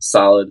this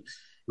solid.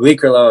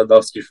 Gleek or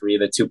Lewandowski for me,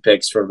 the 2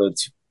 picks from the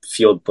 2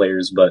 field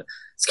players, but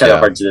it's kind of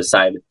hard to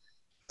decide.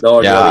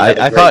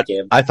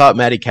 I thought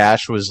Matty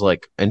Cash was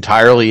like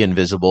entirely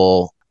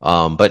invisible,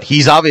 but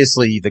he's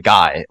obviously the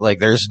guy. Like,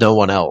 there's no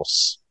one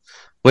else.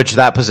 Which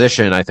that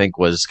position I think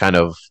was kind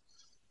of,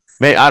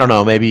 I don't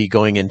know, maybe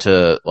going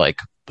into like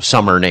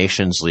Summer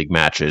Nations League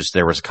matches,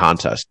 there was a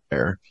contest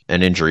there,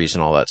 and injuries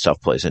and all that stuff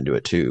plays into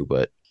it too.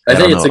 But I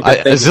think it's a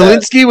good thing.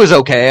 Zielinski was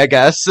okay, I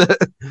guess.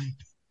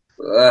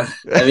 I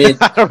mean,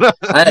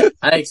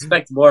 I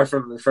expect more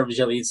from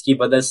Zielinski,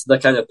 but that's the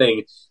kind of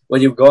thing.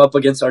 When you go up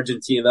against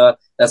Argentina,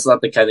 that's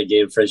not the kind of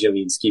game for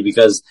Zielinski,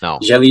 because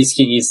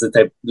Zielinski needs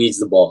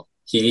the ball.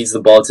 He needs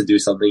the ball to do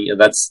something, and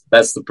that's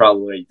the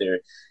problem right there.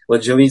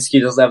 When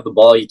Zielinski doesn't have the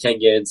ball, he can't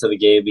get into the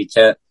game.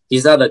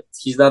 He's not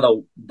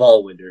a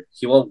ball winner.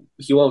 He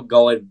won't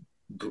go and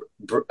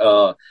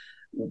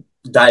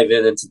dive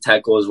into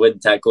tackles, win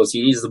tackles.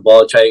 He needs the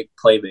ball, try to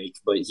play make,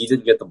 but he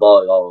didn't get the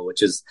ball at all,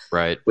 which is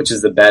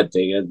the bad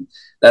thing. And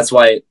that's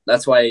why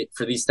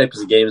for these types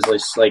of games,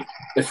 like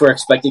if we're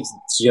expecting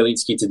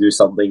Zielinski to do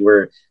something,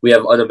 we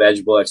have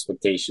unimaginable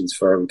expectations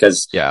for him,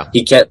 because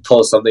he can't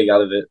pull something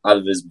out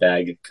of his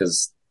bag,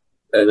 because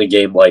in a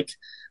game like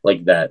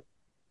that.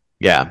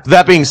 Yeah.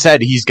 That being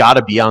said, he's got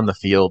to be on the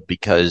field,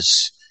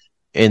 because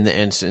in the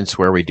instance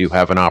where we do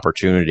have an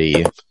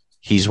opportunity,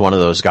 he's one of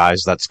those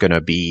guys that's going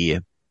to be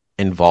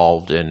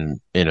involved in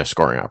a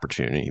scoring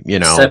opportunity,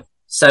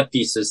 set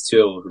pieces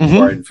too,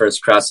 or in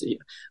first cross,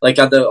 like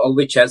on the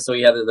only chance that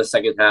we had in the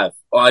second half.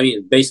 Well, I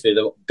mean, basically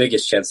the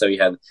biggest chance that we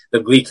had, the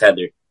Gleek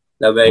header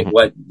that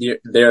went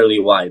nearly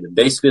wide.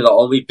 Basically, the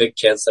only big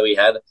chance that we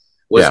had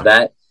was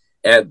that,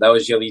 and that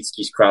was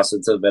Zielinski's cross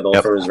into the middle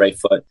from his right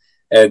foot,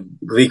 and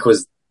Gleek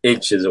was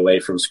inches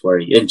away from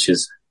scoring.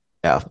 Inches.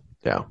 Yeah.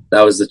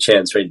 That was the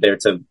chance right there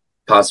to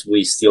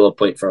possibly steal a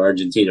point from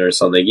Argentina or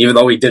something, even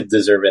though we didn't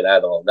deserve it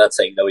at all. I'm not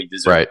saying that we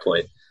deserve a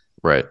point.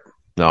 Right.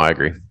 No, I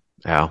agree.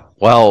 Yeah.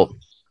 Well,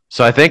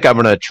 so I think I'm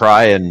going to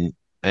try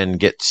and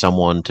get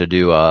someone to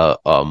do a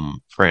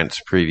France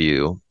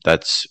preview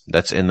that's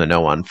in the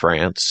know on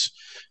France,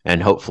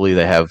 and hopefully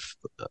they have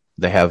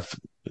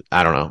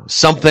I don't know,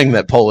 something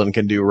that Poland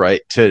can do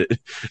right to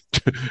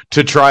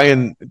try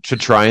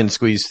and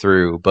squeeze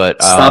through.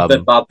 But stop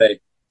Mbappe.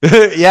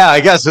 Yeah,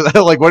 I guess.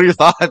 Like, what are your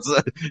thoughts?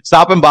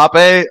 Stop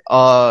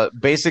Mbappe.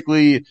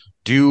 Basically,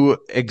 do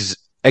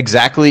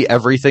exactly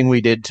everything we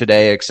did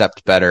today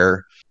except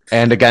better,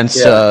 and against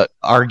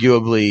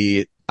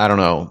arguably, I don't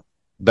know,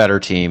 better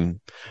team.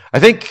 I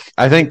think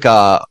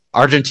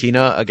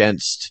Argentina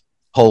against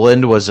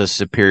Poland was a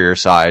superior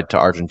side to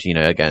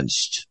Argentina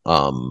against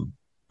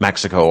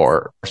Mexico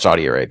or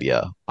Saudi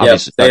Arabia.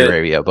 Obviously Saudi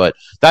Arabia, but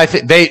I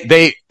think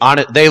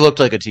they looked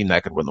like a team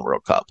that could win the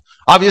World Cup.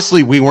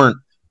 Obviously, we weren't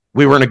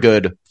a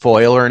good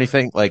foil or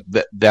anything like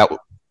that.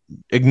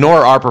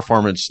 Ignore our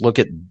performance. Look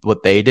at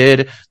what they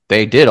did.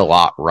 They did a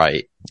lot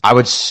right. I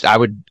would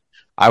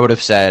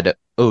have said,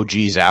 oh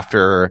geez,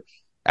 after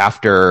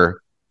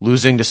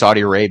losing to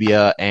Saudi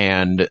Arabia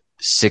and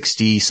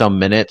 60 some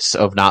minutes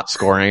of not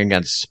scoring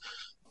against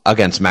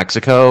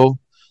Mexico,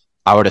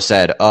 I would have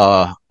said,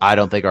 I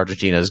don't think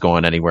Argentina is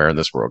going anywhere in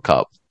this World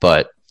Cup.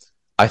 But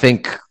I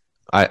think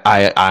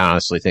I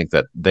honestly think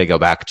that they go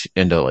back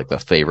into like the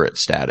favorite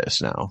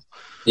status now.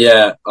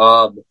 Yeah.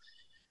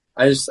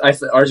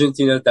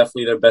 Argentina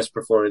definitely their best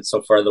performance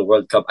so far in the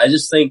World Cup. I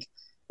just think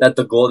that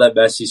the goal that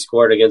Messi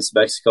scored against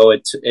Mexico,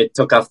 it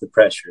took off the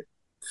pressure.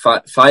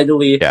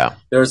 Finally,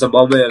 there was a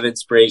moment of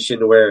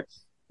inspiration where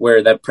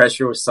that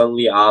pressure was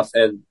suddenly off,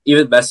 and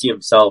even Messi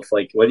himself,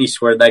 like when he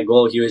scored that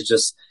goal, he was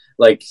just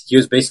like he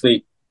was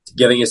basically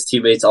giving his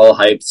teammates all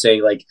hyped,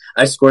 saying like,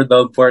 "I scored the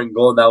important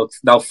goal.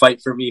 Now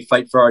fight for me,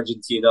 fight for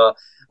Argentina."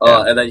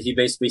 And then he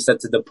basically said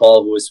to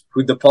DePaul,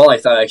 who DePaul I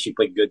thought actually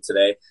played good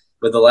today.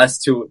 But the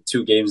last two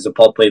games,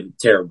 DePaul played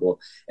terrible,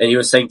 and he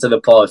was saying to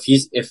DePaul,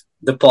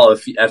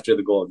 after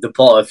the goal,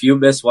 DePaul, if you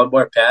miss one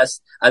more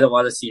pass, I don't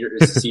want to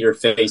see your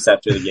face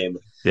after the game.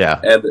 Yeah,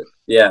 and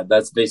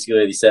that's basically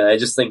what he said. I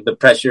just think the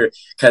pressure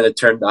kind of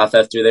turned off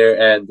after there,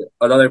 and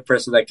another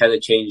person that kind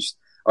of changed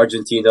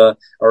Argentina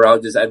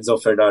around is Enzo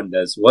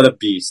Fernandez. What a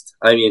beast!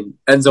 I mean,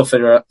 Enzo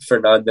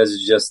Fernandez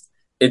is just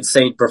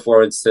insane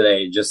performance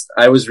today.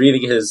 I was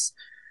reading his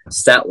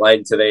stat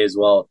line today as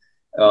well.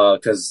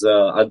 Because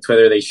on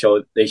Twitter they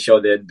showed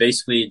it.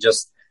 Basically,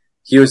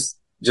 he was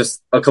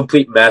just a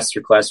complete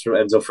masterclass from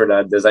Enzo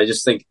Fernandez. I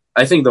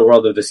think the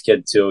world of this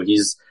kid too.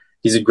 He's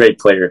a great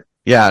player.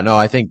 Yeah, no,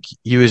 I think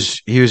he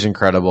was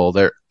incredible.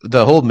 The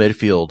whole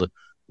midfield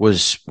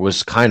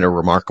was kind of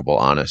remarkable,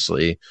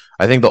 honestly.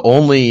 I think the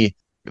only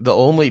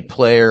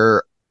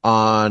player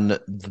on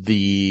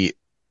the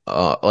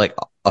like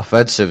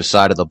offensive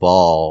side of the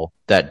ball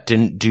that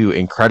didn't do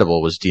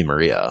incredible was Di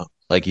Maria.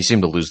 Like he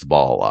seemed to lose the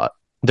ball a lot.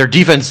 Their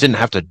defense didn't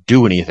have to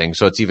do anything,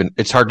 so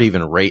it's hard to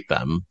even rate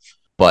them.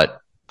 But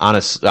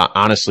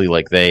honestly,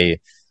 like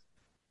they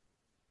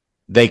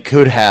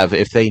could have,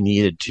 if they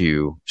needed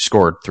to,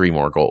 scored 3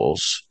 more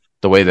goals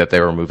the way that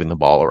they were moving the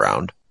ball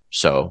around.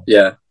 So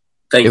yeah,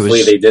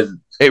 thankfully they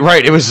didn't. It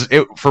was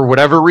for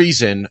whatever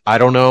reason. I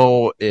don't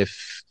know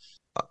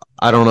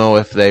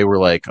if they were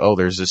like, oh,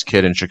 there's this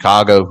kid in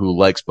Chicago who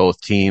likes both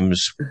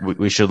teams.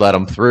 We should let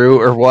him through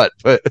or what?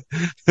 But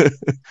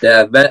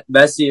yeah,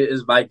 Messi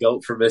is my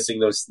goat for missing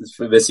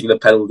the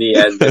penalty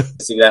and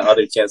missing that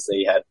other chance that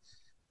he had.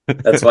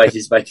 That's why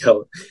he's my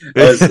goat.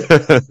 I was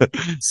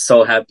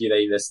so happy that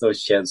he missed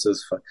those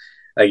chances,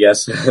 I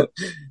guess.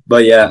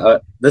 But yeah,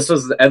 this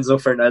was Enzo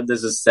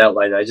Fernandez's stat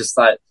line. I just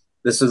thought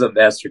this was a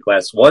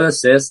masterclass. 1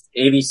 assist,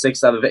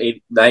 86 out of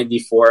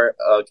 94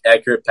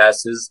 accurate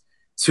passes.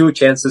 2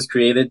 chances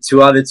created,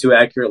 2 out of 2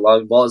 accurate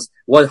long balls,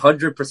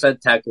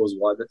 100% tackles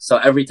won. So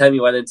every time he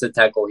went into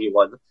tackle, he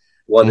won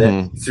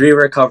it. 3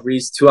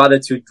 recoveries, 2 out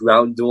of 2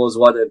 ground duels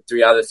won, and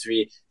 3 out of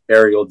 3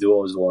 aerial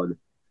duels won.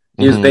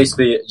 He was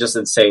basically just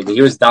insane.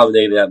 He was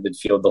dominating that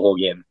midfield the whole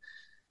game.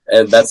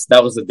 And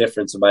that was the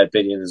difference in my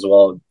opinion as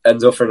well.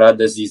 Enzo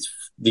Fernandez,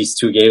 these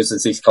 2 games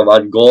since he's come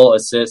on, goal,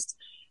 assist,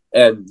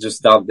 and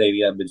just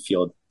dominating that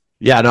midfield.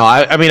 Yeah, no,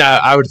 I mean,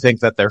 I would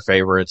think that they're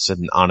favorites,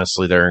 and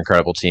honestly, they're an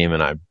incredible team,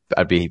 and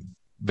I'd be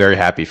very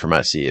happy for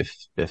Messi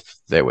if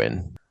they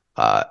win.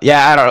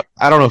 Yeah,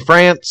 I don't know.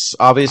 France,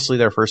 obviously,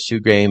 their first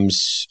 2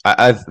 games,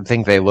 I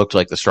think they looked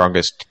like the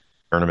strongest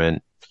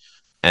tournament,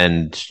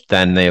 and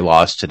then they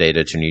lost today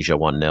to Tunisia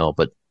 1-0.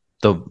 But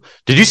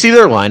did you see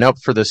their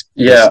lineup for this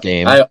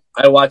game? I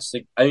watched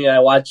it. I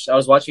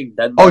was watching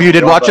Denmark. Oh, you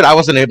did watch it? I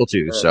wasn't able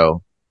to,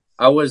 so.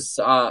 I was,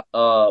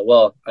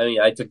 well, I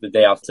mean, I took the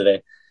day off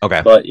today.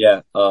 Okay. But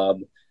yeah,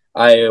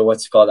 I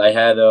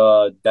had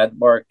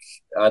Denmark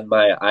on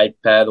my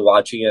iPad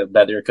watching it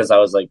better because I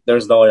was like,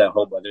 there's no one at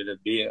home other than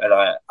me, and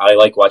I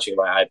like watching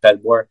my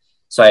iPad more.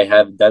 So I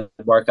had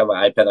Denmark on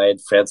my iPad, I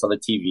had France on the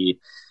TV,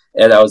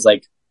 and I was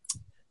like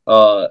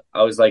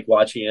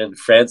watching it, and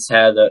France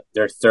had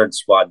their third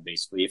squad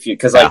basically.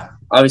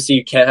 Obviously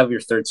you can't have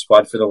your third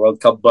squad for the World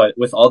Cup, but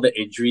with all the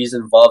injuries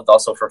involved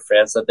also for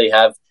France that they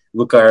have,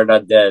 Luka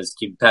Hernandez,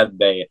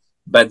 Kimpembe,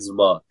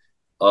 Benzema,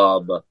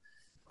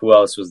 who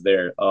else was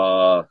there?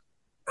 I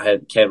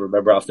can't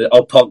remember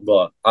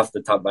Pogba off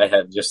the top of my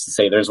head, just to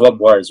say there's one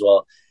more as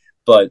well.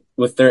 But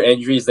with their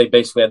injuries, they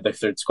basically had their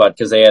third squad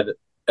because they had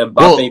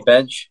Mbappe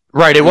bench.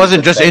 Right, it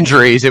wasn't just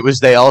injuries; it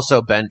was they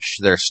also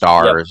benched their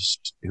stars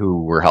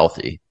who were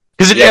healthy.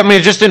 Because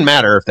it just didn't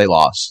matter if they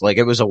lost; like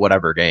it was a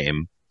whatever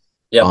game.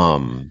 Yeah.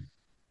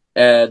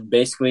 And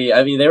basically,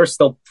 I mean, they were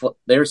still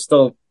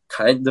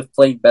kind of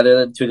playing better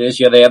than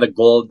Tunisia. They had a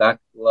goal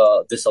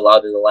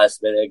disallowed in the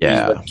last minute.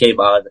 Griezmann came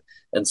on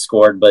and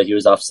scored, but he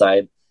was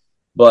offside.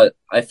 But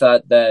I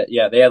thought that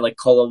they had like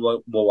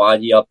Kolo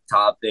Muani up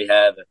top. They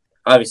had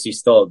obviously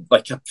still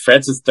like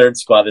France's third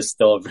squad is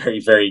still very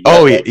very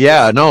Oh good. Like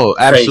yeah, it's no,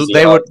 absolutely. crazy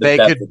They would how the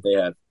depth that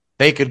they have.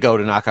 they could go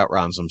to knockout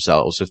rounds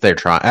themselves if they're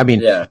trying. I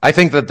mean, Yeah, I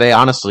think that they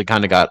honestly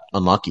kind of got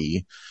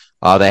unlucky.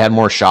 They had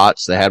more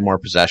shots, they had more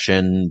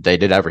possession, they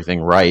did everything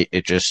right.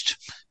 It just,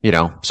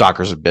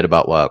 soccer's a bit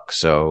about luck.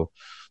 So,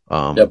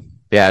 yep.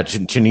 yeah,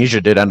 Tunisia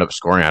did end up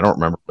scoring. I don't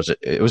remember. Was it?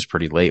 It was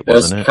pretty late, It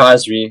was wasn't it?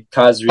 Khazri.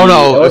 Oh Khazri. It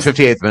no, was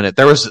 58th minute.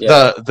 There was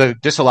yeah. the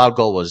disallowed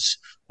goal was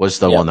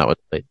the Yeah. one that was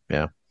late.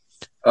 Yeah.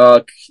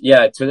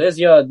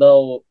 Tunisia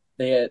though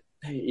they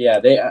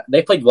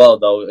played well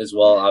though as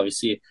well.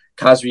 Obviously,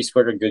 Khazri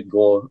scored a good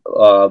goal.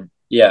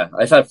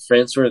 I thought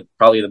France were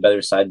probably the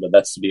better side, but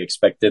that's to be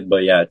expected.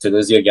 But yeah,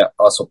 Tunisia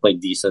also played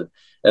decent,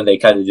 and they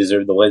kind of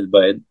deserved the win.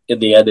 But in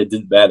the end, it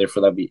didn't matter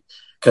for them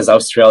because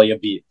Australia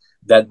beat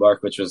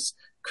Denmark, which was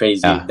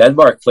crazy. Yeah.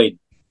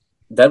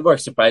 Denmark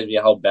surprised me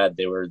how bad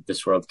they were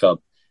this World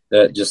Cup.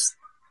 Just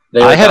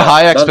I had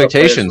high none of the players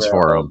expectations were at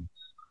for home. them.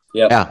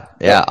 Yep.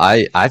 Yeah.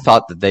 I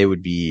thought that they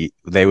would be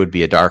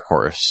a dark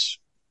horse,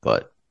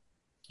 but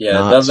Yeah,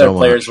 none not of their so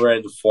players much. were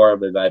in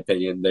form, in my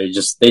opinion. They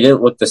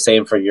didn't look the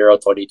same for Euro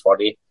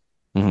 2020,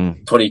 Hmm.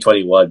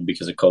 2021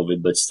 because of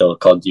COVID, but still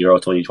called Euro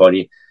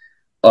 2020.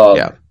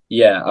 Yeah.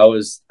 Yeah,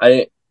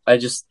 I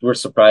just were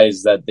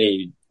surprised that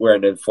they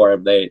weren't in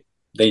form. They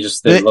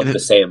just didn't They look the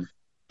same.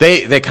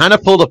 they kind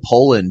of pulled a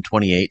Poland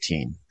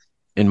 2018,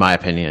 in my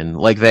opinion.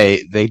 Like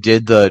they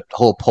did the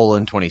whole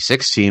Poland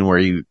 2016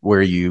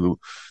 where you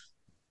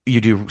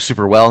do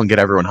super well and get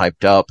everyone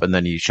hyped up, and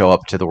then you show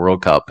up to the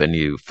World Cup and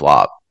you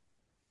flop.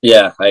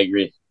 Yeah, I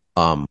agree.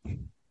 Um,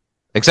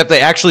 Except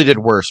they actually did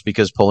worse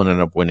because Poland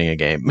ended up winning a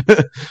game.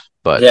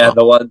 But Yeah,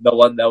 the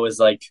one that was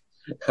like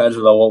I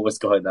don't know what was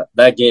going on.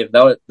 That game,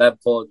 that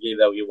Poland game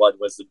that we won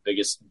was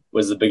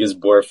the biggest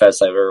bore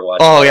fest I've ever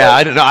watched in oh my yeah,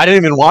 life. I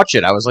didn't even watch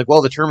it. I was like,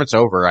 well, the tournament's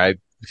over.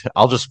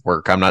 I'll just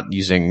work. I'm not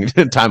using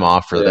time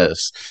off for Yeah.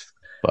 this.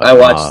 But I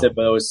watched it,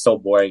 but it was so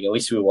boring. At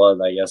least we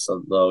won, I guess. I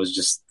don't know. It was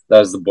just that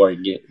was the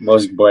boring game,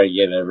 most boring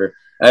game ever.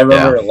 I yeah.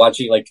 remember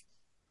watching like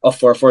a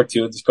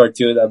 442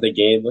 cartoon on the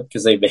game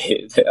because they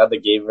made it on the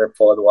game where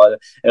Poland won.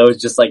 And it was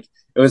just like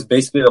it was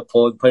basically the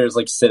Poland players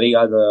like sitting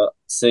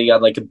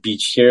on like a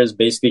beach chairs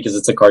basically because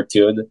it's a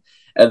cartoon.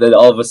 And then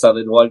all of a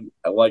sudden,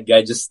 one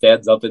guy just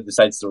stands up and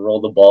decides to roll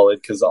the ball in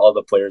because all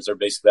the players are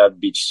basically on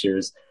beach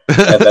chairs,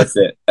 and that's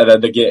it. And then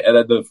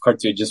the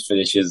cartoon just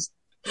finishes.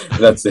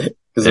 That's it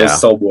because it was Yeah.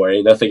 so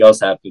boring. Nothing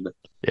else happened.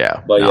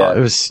 Yeah, But no, yeah, it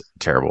was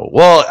terrible.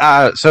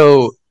 Well,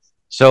 so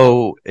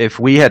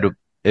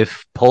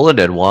if Poland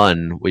had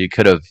won, we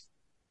could have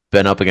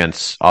been up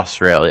against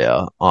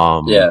Australia,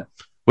 yeah,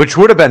 which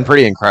would have been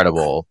pretty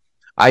incredible.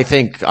 I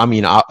think. I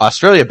mean,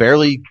 Australia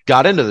barely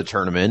got into the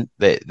tournament.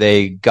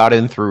 They got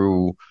in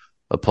through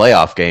a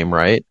playoff game,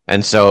 right?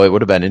 And so it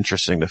would have been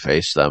interesting to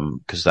face them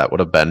because that would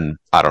have been,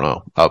 I don't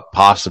know, a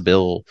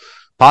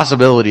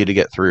possibility to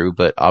get through.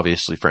 But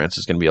obviously, France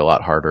is going to be a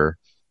lot harder.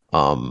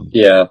 Um,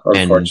 yeah.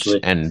 and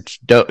Unfortunately,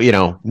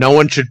 no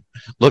one should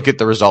look at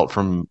the result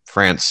from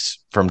France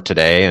from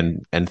today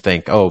and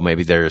think, oh,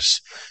 maybe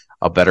there's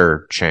a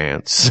better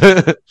chance.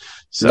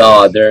 So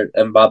no, they're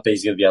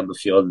Mbappe's gonna be on the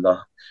field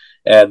now,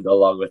 and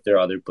along with their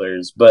other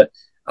players. But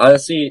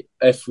honestly,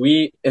 if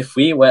we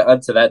went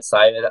onto that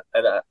side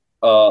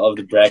of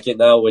the bracket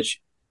now,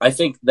 which I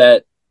think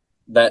that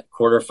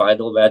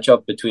quarterfinal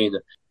matchup between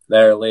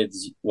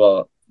Netherlands,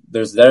 well,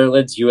 there's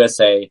Netherlands,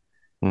 USA,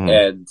 mhm.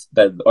 and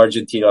then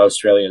Argentina,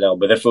 Australia now.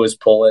 But if it was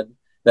Poland,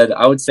 then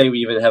I would say we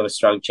even have a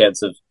strong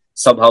chance of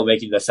somehow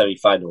making the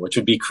semifinal, which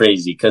would be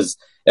crazy. Because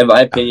in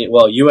my opinion,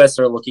 well, US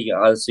are looking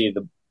honestly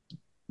the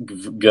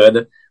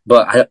good,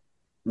 but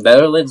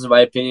Netherlands, in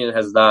my opinion,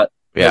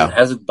 Yeah,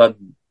 hasn't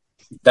done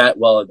that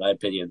well in my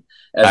opinion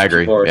as I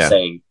agree. people are Yeah.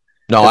 saying.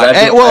 No,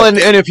 Because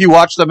and if you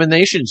watch them in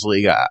Nations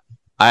League,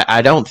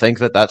 I don't think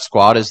that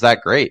squad is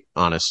that great.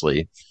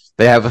 Honestly,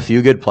 they have a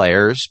few good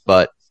players,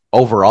 but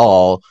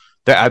overall,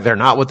 they're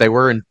not what they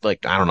were in,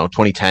 like, I don't know,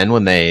 2010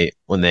 when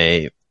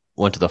they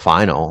went to the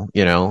final.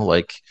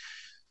 Like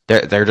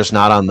they're just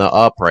not on the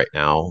up right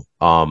now.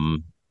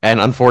 And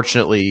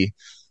unfortunately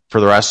for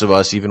the rest of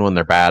us, even when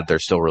they're bad, they're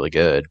still really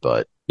good.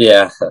 But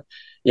yeah,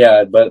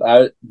 yeah,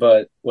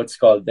 but what's it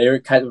called? They were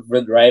kind of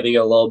been riding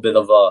a little bit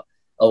of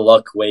a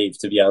luck wave,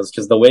 to be honest,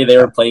 because the way they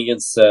yeah, were playing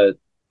against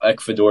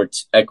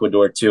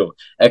Ecuador too.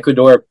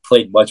 Ecuador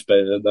played much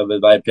better than them,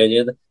 in my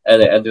opinion,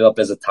 and it ended up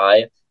as a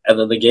tie. And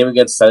then the game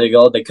against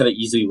Senegal, they could have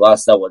easily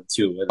lost that one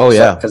too. oh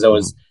yeah, Because it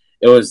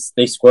was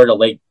they scored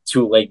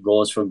two late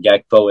goals from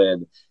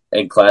Gakpo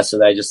and Klaas,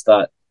 and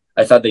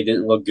I thought they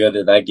didn't look good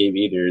in that game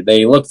either.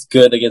 They looked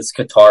good against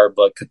Qatar,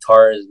 but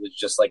Qatar was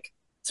just like,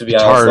 to be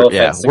honest, no Qatar,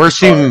 yeah, offense to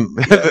worst Qatar. team.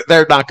 Yeah,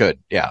 They're not good.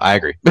 Yeah, I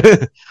agree.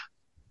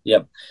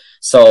 yep.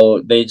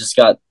 So they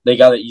got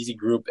an easy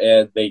group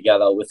and they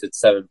got out with it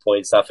 7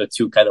 points off of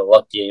two kind of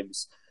luck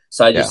games.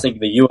 So I Yeah. just think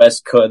the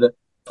U.S. could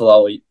pull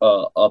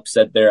out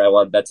upset there. I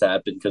want that to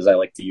happen because I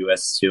like the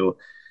U.S. too.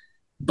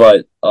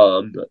 But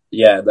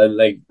yeah,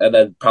 and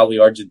then probably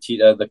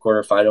Argentina in the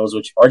quarterfinals,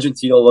 which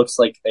Argentina looks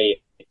like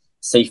a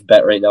safe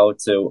bet right now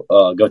to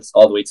go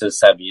all the way to the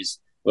semis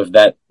with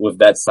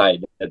that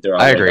side that they're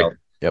on I right agree. now.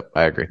 Yep,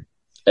 I agree.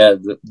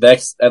 And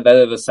and then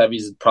in the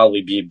semis would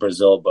probably be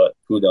Brazil, but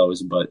who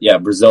knows? But yeah,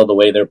 Brazil, the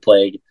way they're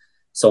playing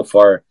so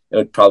far, it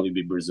would probably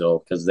be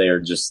Brazil because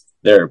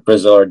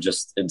Brazil are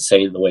just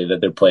insane the way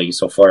that they're playing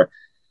so far.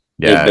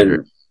 Yeah, They've I agree.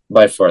 been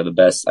by far the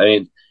best. I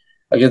mean,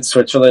 against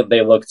Switzerland,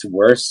 they looked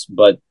worse,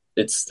 but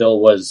it's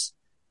still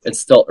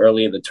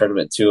early in the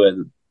tournament too,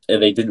 and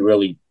they didn't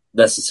really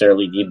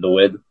necessarily need the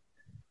win to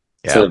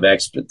Yeah,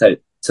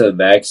 the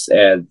max,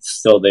 and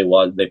still they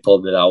won. They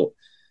pulled it out,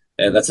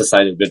 and that's a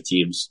sign of good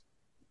teams.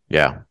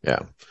 yeah.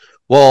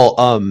 Well,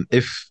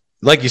 if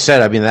like you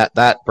said, I mean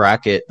that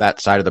bracket, that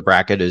side of the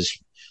bracket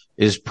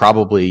is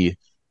probably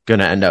going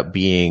to end up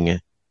being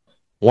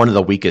one of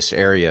the weakest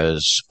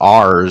areas.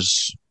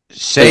 Ours,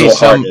 Is say the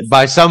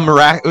hardest.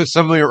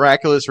 some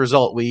miraculous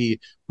result, we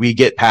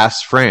get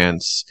past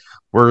France,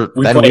 We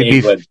then play we'd be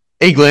England.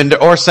 England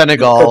or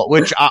Senegal,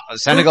 which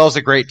Senegal is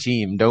a great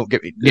team. Don't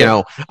get me,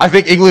 Yeah, I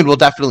think England will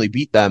definitely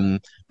beat them,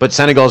 but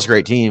Senegal is a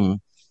great team,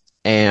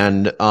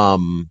 and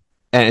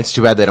and it's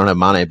too bad they don't have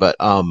Mane, but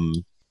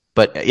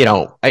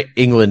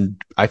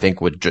England, I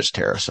think, would just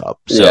tear us up.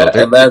 So yeah,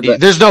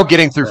 there's no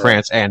getting through uh,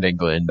 France and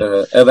England.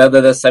 and then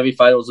the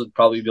semifinals would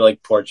probably be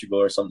like Portugal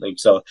or something.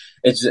 So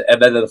and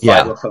then in the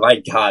Yeah, final,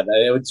 my God,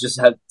 it would just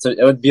have to.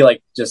 It would be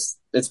like just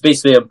it's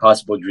basically an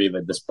impossible dream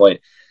at this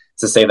point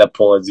to say that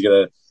Poland's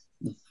gonna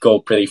go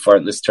pretty far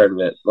in this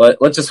tournament.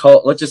 Let's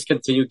just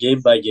continue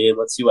game by game.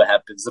 Let's see what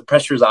happens. The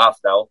pressure's off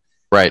now.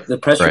 right, The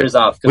pressure right. is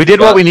off We because we did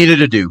what got. we needed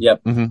to do.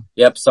 Yep, Hmm.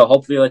 yep. So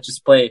hopefully, let's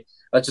just play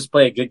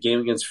a good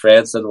game against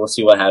France, and we'll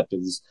see what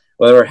happens.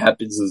 Whatever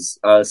happens is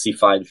honestly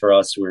fine for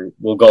us.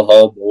 We'll go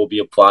home. We'll be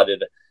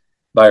applauded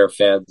by our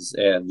fans,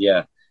 and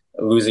yeah,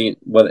 losing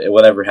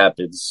whatever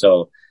happens.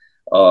 So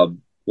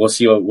we'll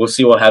see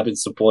what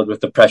happens to Poland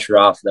with the pressure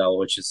off now,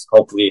 which is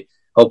hopefully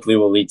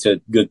will lead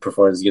to good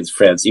performance against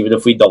France, even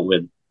if we don't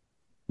win.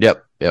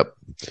 Yep.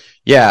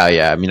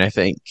 Yeah. I mean, I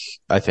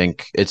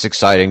think it's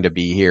exciting to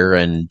be here,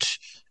 and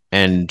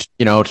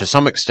to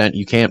some extent,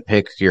 you can't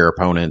pick your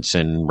opponents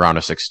in round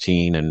of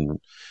 16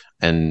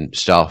 and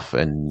stuff.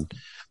 And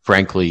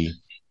frankly,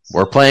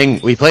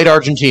 we played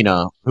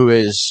Argentina, who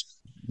is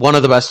one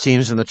of the best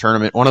teams in the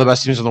tournament, one of the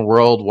best teams in the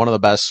world, one of the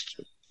best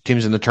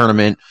teams in the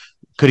tournament,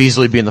 could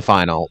easily be in the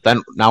final.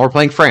 Then now we're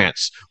playing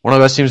France, one of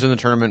the best teams in the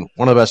tournament,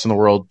 one of the best in the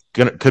world,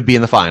 could be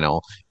in the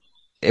final.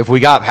 If we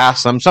got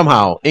past them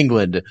somehow,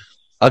 England,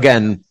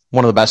 again,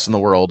 one of the best in the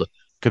world,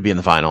 could be in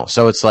the final.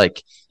 So it's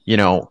like,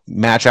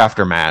 match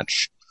after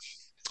match.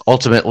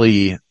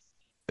 Ultimately,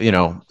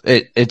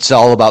 it's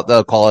all about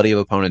the quality of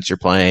opponents you're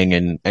playing,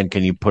 and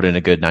can you put in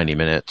a good 90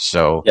 minutes.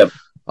 So, Yep.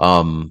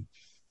 um,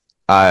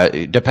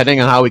 depending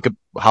on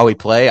how we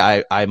play,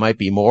 I might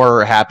be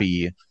more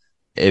happy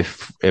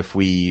if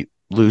we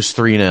lose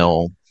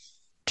 3-0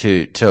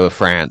 to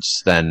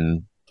France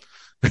than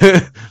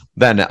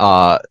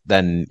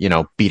than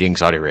beating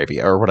Saudi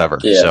Arabia or whatever.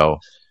 Yeah.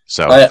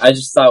 So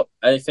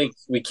I think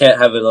we can't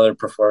have another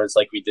performance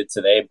like we did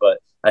today, but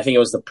I think it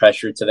was the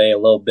pressure today a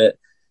little bit.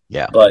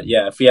 yeah, But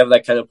yeah, if we have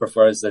that kind of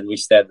performance, then we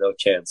stand no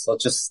chance.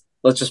 Let's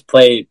just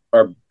play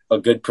a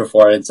good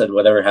performance, and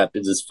whatever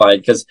happens is fine.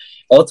 Because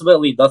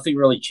ultimately, nothing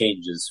really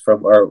changes from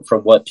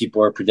what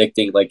people were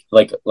predicting. Like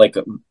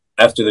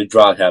after the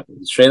draw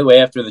happened, straight away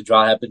after the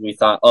draw happened, we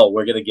thought, oh,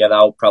 we're gonna get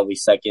out probably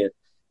second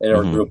in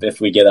our group if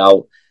we get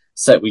out.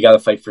 We got to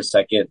fight for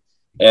second,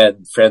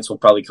 and France will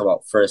probably come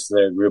out first in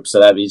their group. So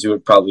that means we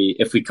would probably,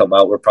 if we come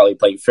out, we're probably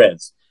playing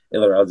France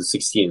in the round of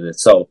 16.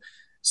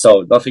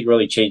 So nothing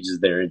really changes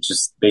there. It's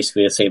just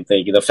basically the same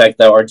thing. And the fact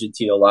that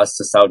Argentina lost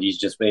to Saudis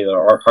just made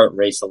our heart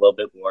race a little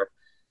bit more.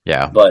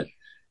 yeah. But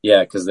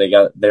yeah, because they're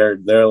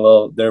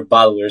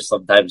bottlers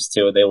sometimes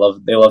too. And they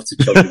love to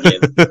choke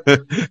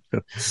the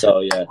game.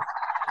 So yeah,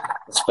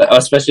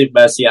 especially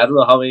Messi. I don't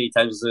know how many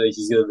times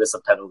he's gonna miss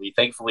a penalty.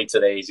 Thankfully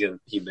today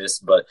he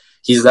missed, but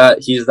he's not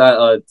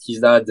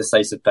a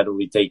decisive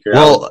penalty taker.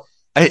 Well,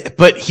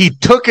 but he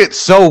took it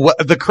so well.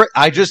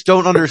 I just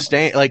don't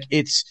understand. Like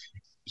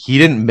he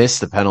didn't miss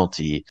the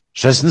penalty,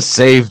 just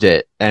saved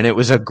it, and it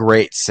was a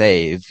great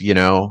save.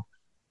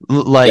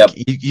 Like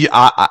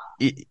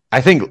Yep.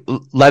 I think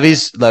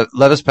Levy's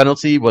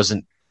penalty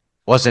wasn't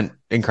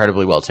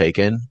incredibly well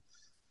taken.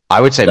 I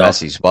would say No.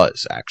 Messi's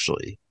was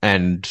actually,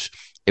 and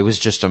it was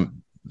just a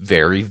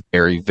very,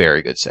 very,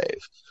 very good save.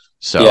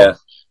 So Yeah.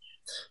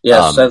 Yeah,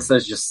 um,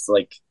 Sensa's just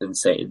like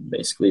insane,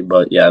 basically.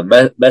 But yeah,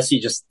 Messi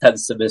just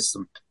tends to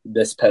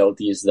miss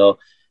penalties though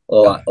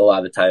a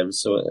lot of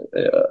times. So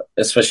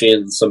especially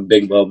in some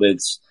big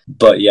moments.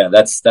 But yeah,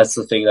 that's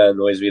the thing that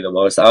annoys me the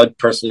most. I would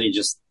personally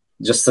just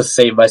to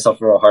save myself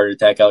from a heart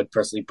attack, I would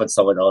personally put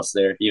someone else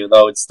there, even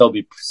though it'd still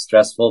be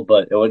stressful,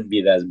 but it wouldn't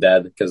be as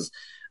bad because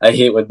I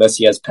hate when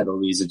Messi has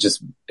penalties.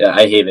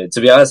 I hate it.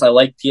 To be honest, I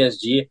like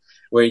PSG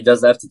where he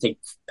doesn't have to take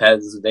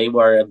pens.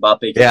 Neymar and Mbappe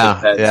can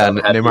take pens. yeah, I'm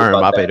happy Neymar and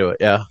about Mbappe that. do it.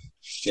 Yeah.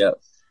 Yeah.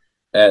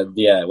 And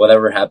yeah,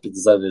 whatever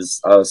happens then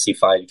is honestly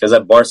fine because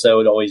at Barca it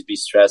would always be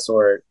stress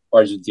or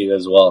Argentina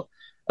as well.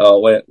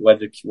 When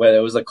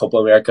it was the Copa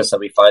America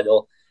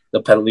semifinal,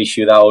 the penalty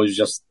shootout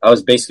was I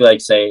was basically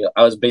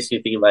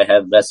thinking in my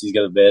head Messi's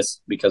gonna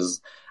miss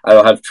because I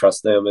don't have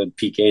trust in him in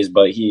PKs,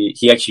 but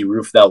he actually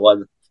roofed that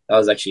one. That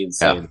was actually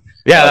insane.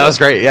 Yeah, that was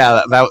great.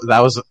 Yeah,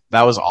 that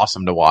was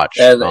awesome to watch.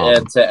 And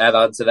to add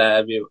on to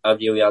that,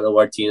 Emiliano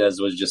Martinez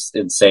was just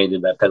insane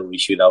in that penalty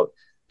shootout.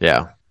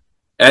 Yeah.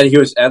 And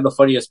the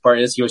funniest part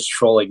is he was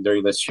trolling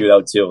during this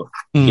shootout too.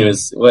 He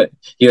was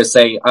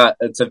saying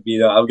to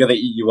Vito, "I'm gonna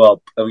eat you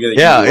up. I'm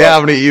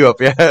gonna eat you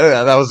up." Yeah,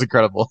 that was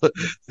incredible.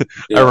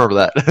 I remember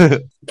that.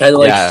 Kind of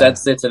like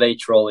Sensei today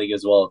trolling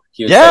as well.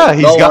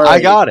 I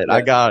got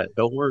it.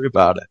 Don't worry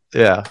about it.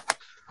 Yeah.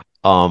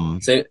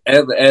 And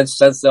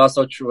Sensei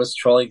also was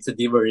trolling to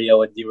Di Maria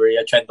when Di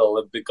Maria tried the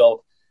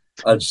Olympico.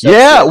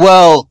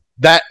 Well,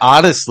 that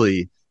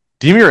honestly,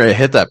 Di Maria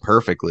hit that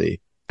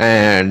perfectly.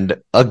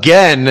 And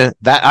again,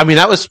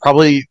 that was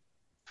probably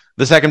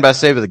the second best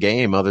save of the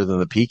game, other than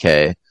the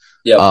PK.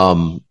 Yeah.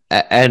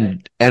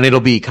 And it'll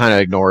be kind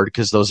of ignored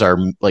because those are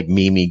like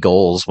meme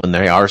goals when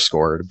they are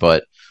scored.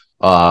 But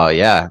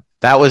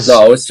that was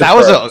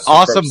an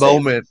awesome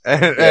moment,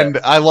 and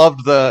I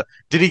loved the.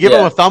 Did he give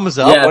him a thumbs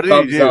up? Yeah, what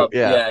did he do? Up.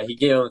 Yeah, he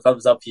gave him a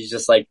thumbs up. He's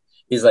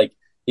like,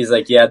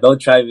 yeah,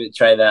 don't try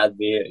that on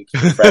me,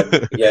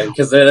 friend. Yeah,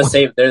 because they're the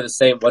same. They're the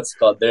same. What's it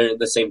called? They're in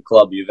the same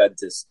club,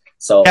 Juventus.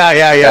 So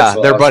yeah.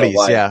 They're buddies.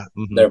 Yeah,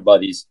 they're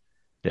buddies.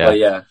 Yeah, but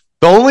yeah.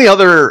 The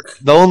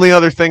only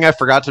other thing I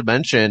forgot to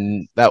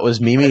mention that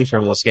was Mimi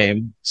from this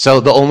game. So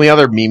the only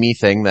other Mimi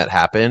thing that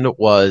happened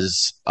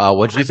was,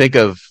 what did you think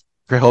of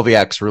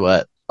Krychowiak's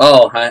roulette?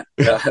 Oh,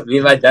 me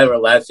and my dad were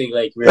laughing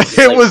like we were just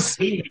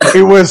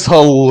it was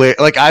hilarious.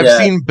 Like I've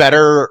seen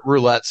better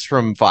roulettes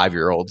from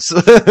 5-year-olds.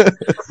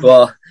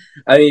 Well,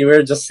 I mean, we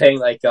were just saying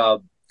like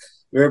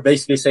we were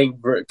basically saying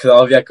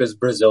Krychowiak was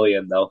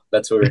Brazilian, though.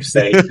 That's what we were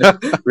saying.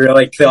 We were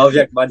like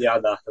Krychowiak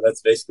Manana.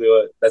 That's basically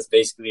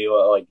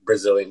what like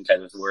Brazilian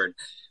kind of word,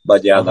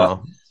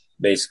 Manana.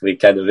 Basically,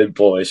 kind of in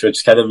Polish,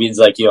 which kind of means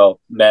like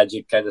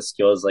magic kind of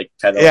skills, like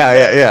kind of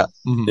yeah.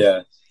 Mm-hmm.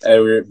 Yeah.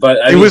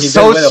 It was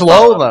so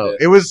slow though.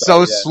 It was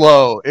so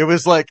slow. It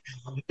was like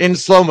in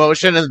slow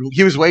motion, and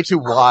he was way too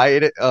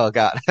wide. Oh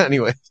god.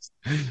 Anyways,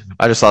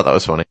 I just thought that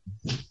was funny.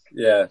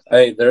 Yeah, I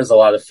mean, there's a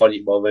lot of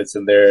funny moments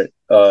in there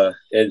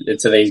in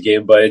today's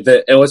game, but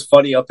it was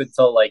funny up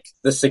until like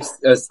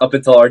up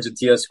until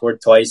Argentina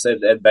scored twice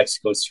and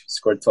Mexico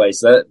scored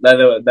twice. Then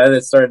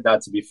it started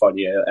not to be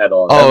funny at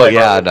all. Oh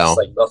yeah, no,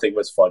 like nothing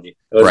was funny.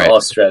 It was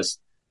all stress.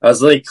 I'm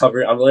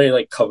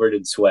literally covered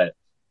in sweat.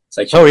 It's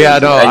like,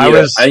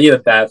 I need a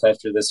bath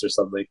after this or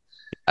something.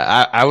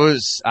 I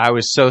was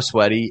so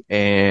sweaty,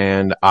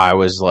 and I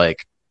was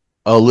like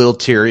a little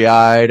teary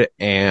eyed,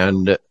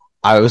 and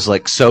I was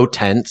like so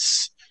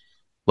tense,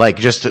 like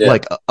just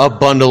like a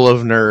bundle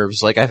of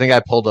nerves. Like I think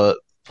I pulled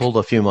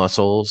a few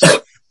muscles.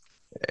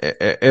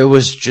 It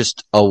was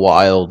just a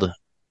wild,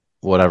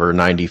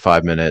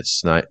 95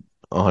 minutes,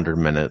 100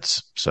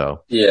 minutes.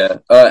 So yeah,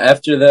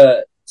 after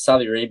the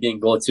Saudi Arabian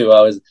goal too,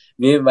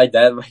 me and my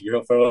dad and my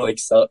girlfriend were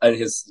and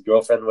his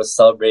girlfriend was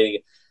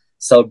celebrating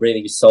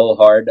so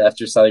hard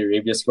after Saudi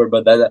Arabia scored.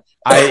 But then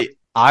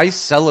I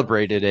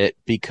celebrated it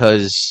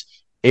because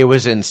it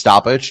was in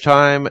stoppage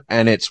time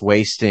and it's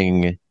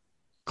wasting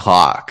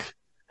clock.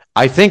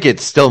 I think it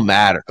still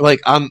matters.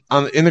 Like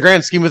in the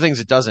grand scheme of things,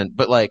 it doesn't.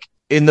 But like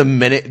in the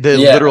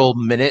literal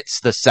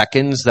minutes, the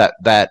seconds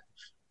that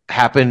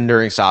happen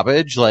during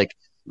stoppage, like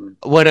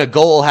when a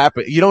goal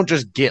happens, you don't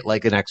just get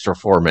like an extra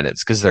 4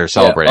 minutes because they're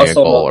celebrating a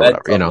goal or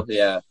whatever.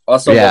 Yeah.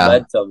 Also,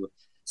 momentum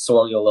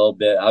swung a little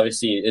bit.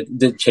 Obviously, it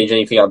didn't change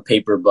anything on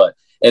paper, but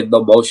in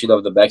the motion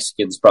of the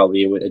Mexicans,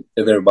 probably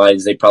in their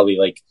minds, they probably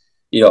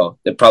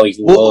it probably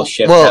little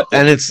shift happened.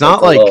 And it's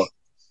not like,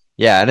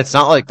 and it's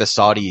not like the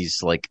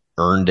Saudis like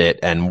earned it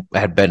and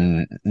had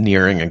been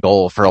nearing a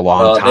goal for a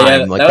long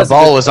time. Like the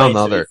ball was on the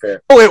other.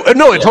 It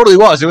totally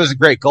was. It was a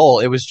great goal.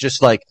 It was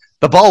just like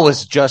the ball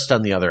was just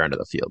on the other end of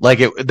the field. Like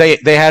they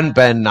hadn't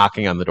been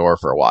knocking on the door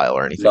for a while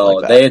or anything. No,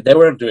 like that. They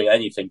weren't doing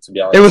anything, to be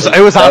honest.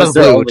 It was out of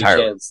the blue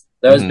entirely.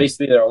 That was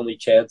basically their only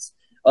chance.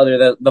 Other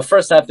than the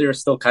first half, they were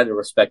still kind of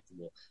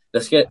respectable.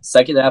 The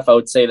second half, I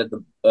would say that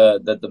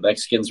the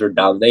Mexicans were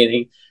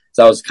dominating.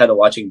 So I was kind of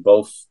watching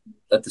both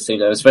at the same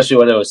time, especially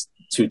when it was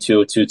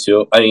 2-2,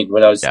 2-2. I mean,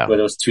 when it was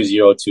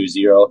 2-0,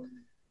 2-0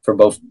 for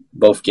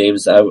both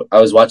games. I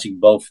was watching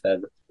both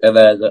then, and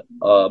then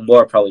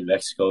more probably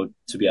Mexico,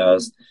 to be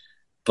honest.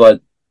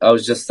 But I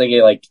was just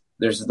thinking, like,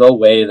 there's no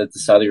way that the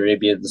Saudi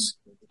Arabians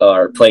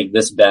are playing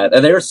this bad,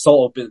 and they were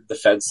so open in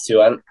defense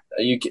too.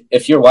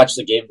 If you watch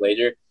the game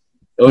later,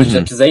 it was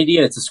just because they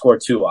needed to score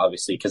two,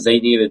 obviously, because they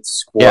needed to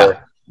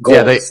score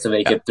goals to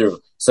make it through.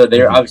 So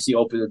they're obviously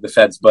open in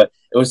defense, but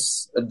it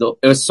was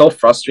so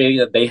frustrating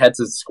that they had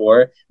to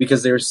score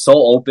because they were so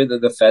open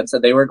in defense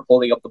and they weren't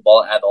holding up the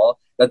ball at all.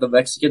 That the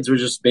Mexicans were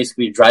just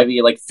basically driving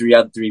it like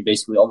 3-on-3,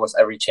 basically almost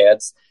every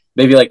chance,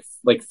 maybe like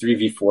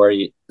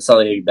 3v4,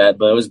 something like that.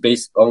 But it was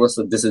based almost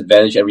a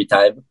disadvantage every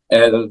time.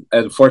 And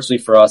unfortunately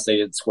for us, they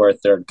didn't score a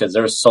third because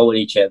there were so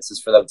many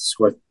chances for them to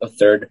score a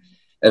third.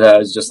 And I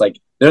was just like,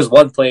 there's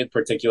one play in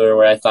particular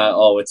where I thought,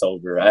 oh, it's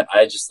over.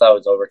 I just thought it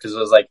was over because it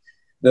was like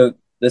the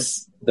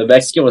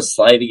Mexican was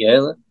sliding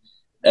in,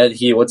 and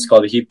he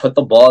put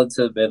the ball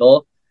into the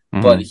middle,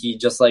 but he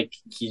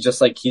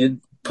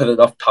didn't put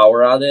enough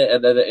power on it.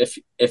 And then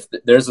if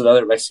there's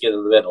another Mexican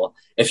in the middle,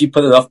 if he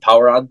put enough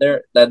power on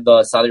there, then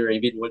the Saudi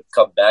Arabian wouldn't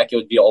come back. It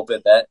would be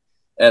open net,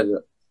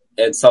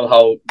 and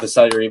somehow the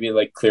Saudi Arabian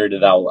like cleared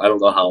it out. I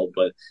don't know how,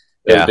 but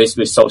it was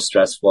basically so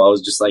stressful. I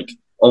was just like,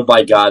 oh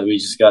my god, we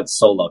just got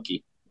so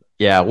lucky.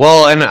 Yeah,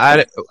 well, and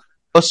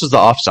this was the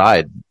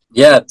offside.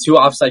 Yeah, 2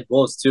 offside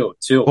goals too.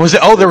 2. Was it?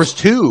 Oh, there was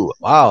 2.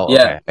 Wow.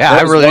 Yeah, okay. Yeah.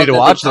 I really need to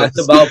watch this.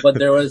 But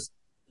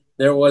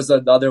there was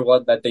another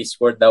one that they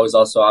scored that was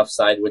also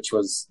offside, which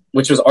was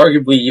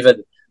arguably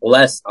even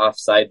less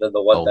offside than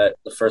the one that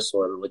the first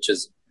one, which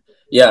is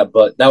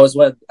but that was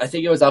when I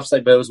think it was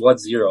offside, but it was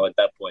 1-0 at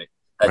that point.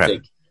 I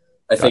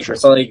think or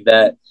something like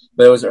that.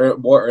 But it was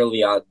more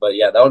early on. But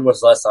yeah, that one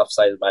was less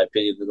offside in my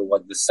opinion than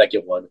the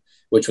second one,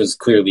 which was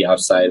clearly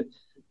offside.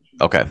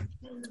 Okay.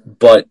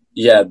 But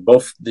they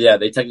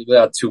technically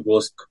got 2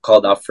 goals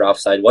called off for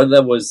offside. One of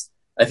them was,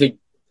 I think,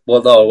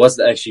 well, no, it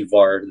wasn't actually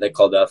VAR that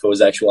called off. It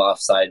was actual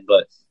offside.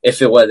 But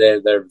if it went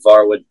in, their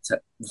VAR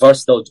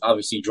still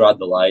obviously draw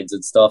the lines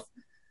and stuff.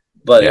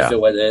 But if it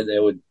went in,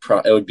 it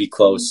would be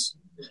close,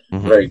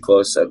 very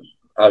close. And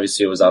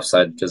obviously, it was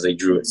offside because they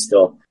drew it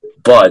still.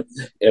 But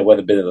it would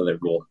have been another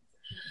goal.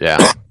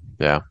 Yeah,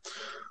 yeah.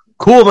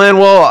 Cool, man.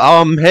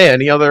 Well, hey,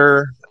 any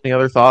other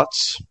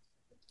thoughts?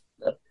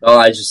 No,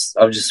 I'm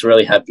just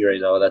really happy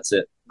right now. That's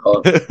it.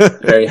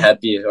 Very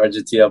happy.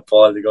 Argentina,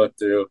 Poland to go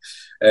through,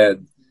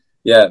 and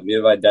yeah, me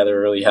and my dad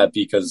are really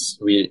happy because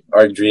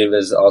our dream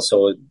is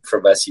also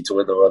for Messi to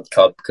win the World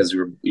Cup because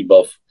we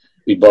both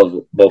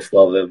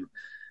love him,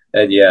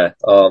 and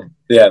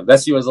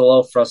Messi was a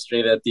little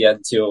frustrated at the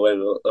end too when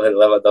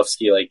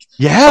Lewandowski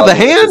the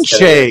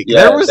handshake.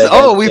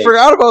 We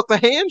forgot about the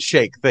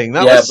handshake thing.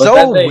 That was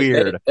so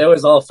weird. It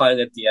was all fine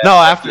at the end. No,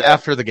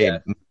 after the game.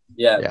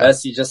 Yeah,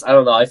 Messi just, I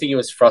don't know. I think he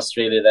was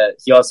frustrated that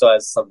he also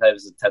has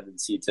sometimes a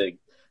tendency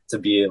to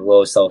be a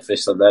little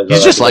selfish sometimes.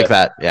 He's just like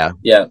that. Yeah.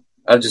 Yeah.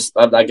 I'm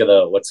not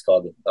gonna,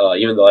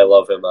 even though I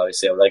love him,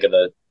 obviously, I'm not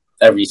gonna,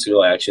 every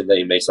single action that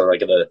he makes, I'm not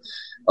gonna,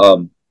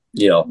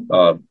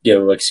 give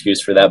him an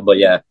excuse for that. But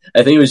yeah,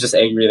 I think he was just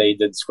angry that he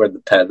didn't score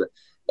the pen,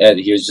 and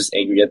he was just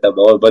angry at that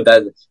moment. But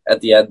then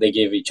at the end, they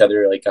gave each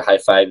other like a high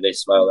five. They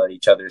smiled at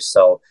each other.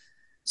 So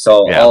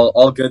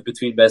all good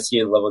between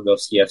Messi and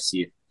Lewandowski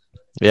FC.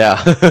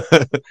 Yeah.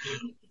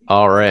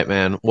 All right,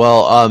 man.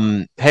 Well,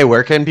 hey,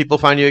 where can people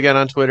find you again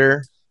on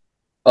Twitter?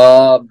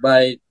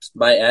 My @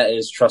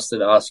 is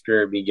Trusted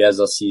Oscar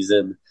Mingueza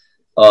season.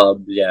 I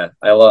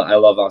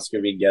love Oscar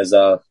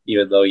Mingueza,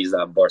 even though he's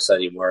not in Barca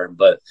anymore.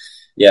 But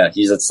yeah,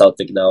 he's at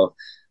Celtic now.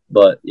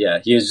 But yeah,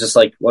 he was just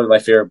like one of my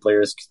favorite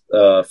players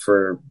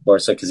for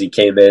Barca because he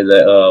came in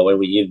when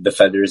we needed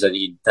defenders and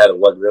he had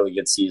one really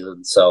good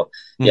season. So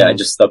yeah, I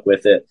just stuck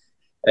with it.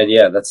 And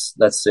yeah,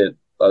 that's it.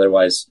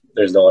 Otherwise,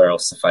 there's nowhere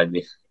else to find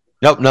me.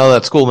 Nope, no,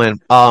 that's cool, man.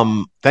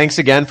 Thanks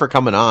again for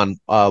coming on.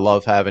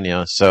 Love having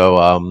you. So,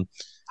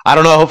 I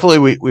don't know. Hopefully,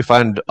 we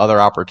find other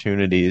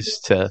opportunities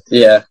to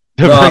bring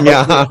you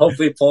on.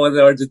 Hopefully, Poland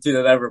and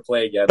Argentina never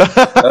play again.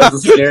 That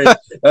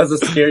was the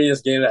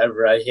scariest game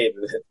ever. I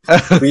hated it.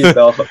 Please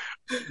no.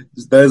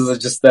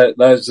 That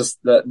was just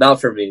not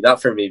for me. Not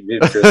for me. Me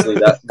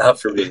personally, not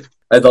for me.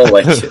 I don't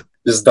like it.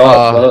 Just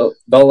don't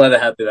let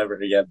it happen ever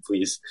again,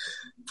 please.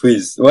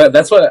 Please. Well,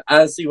 that's what,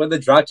 honestly, when the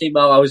draw came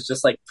out, I was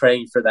just like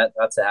praying for that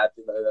not to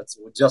happen. That's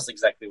just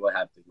exactly what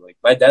happened. Like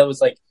my dad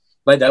was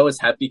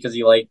happy because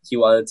he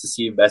wanted to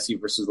see Messi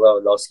versus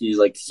Lewandowski.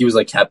 He was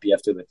happy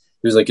after that.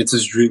 He was like, it's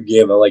his dream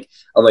game. I'm like,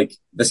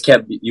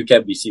 you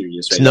can't be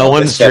serious right now. No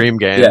one's dream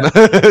game. Yeah,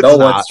 no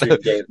one's dream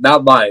game.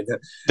 Not mine.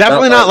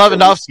 Definitely not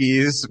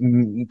Lewandowski's.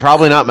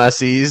 Probably not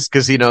Messi's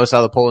because he knows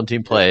how the Poland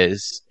team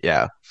plays.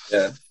 Yeah.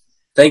 Yeah.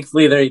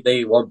 Thankfully,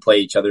 they won't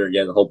play each other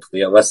again,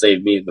 hopefully, unless they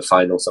meet in the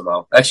final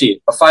somehow.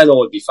 Actually, a final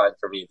would be fine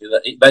for me.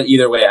 But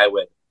either way, I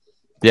win.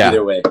 Yeah.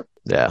 Either way.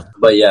 Yeah.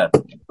 But yeah.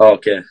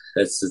 Okay.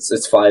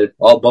 It's fine.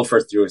 Both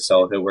are through,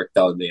 so it worked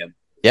out in the end.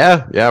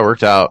 Yeah, it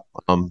worked out.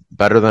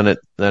 Better than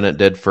it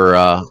did for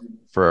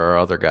our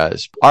other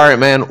guys. All right,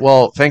 man.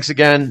 Well, thanks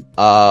again.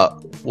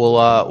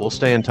 We'll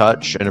stay in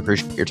touch and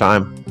appreciate your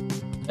time.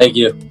 Thank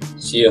you.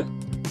 See you.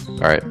 All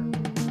right.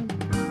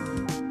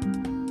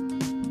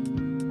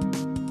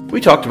 We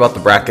talked about the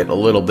bracket a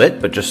little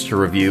bit, but just to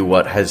review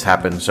what has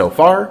happened so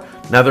far,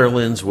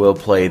 Netherlands will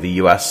play the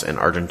US and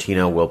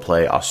Argentina will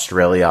play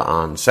Australia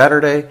on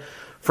Saturday.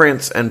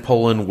 France and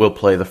Poland will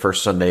play the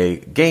first Sunday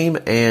game,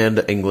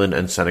 and England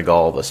and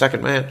Senegal the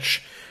second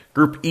match.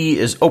 Group E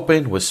is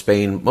open, with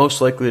Spain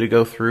most likely to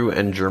go through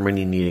and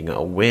Germany needing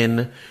a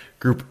win.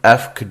 Group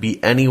F could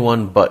be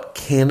anyone but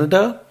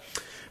Canada.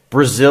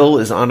 Brazil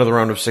is on to the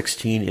round of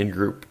 16 in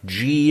Group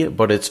G,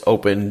 but it's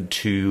open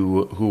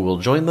to who will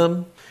join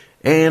them.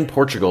 And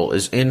Portugal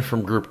is in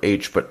from Group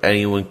H, but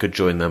anyone could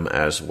join them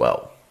as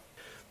well.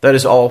 That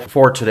is all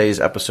for today's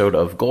episode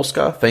of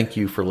Golska. Thank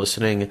you for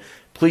listening.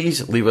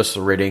 Please leave us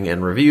a rating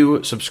and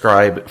review,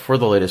 subscribe for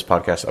the latest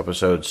podcast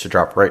episodes to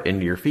drop right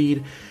into your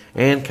feed,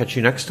 and catch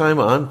you next time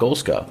on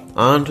Golska.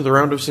 On to the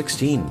round of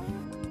 16.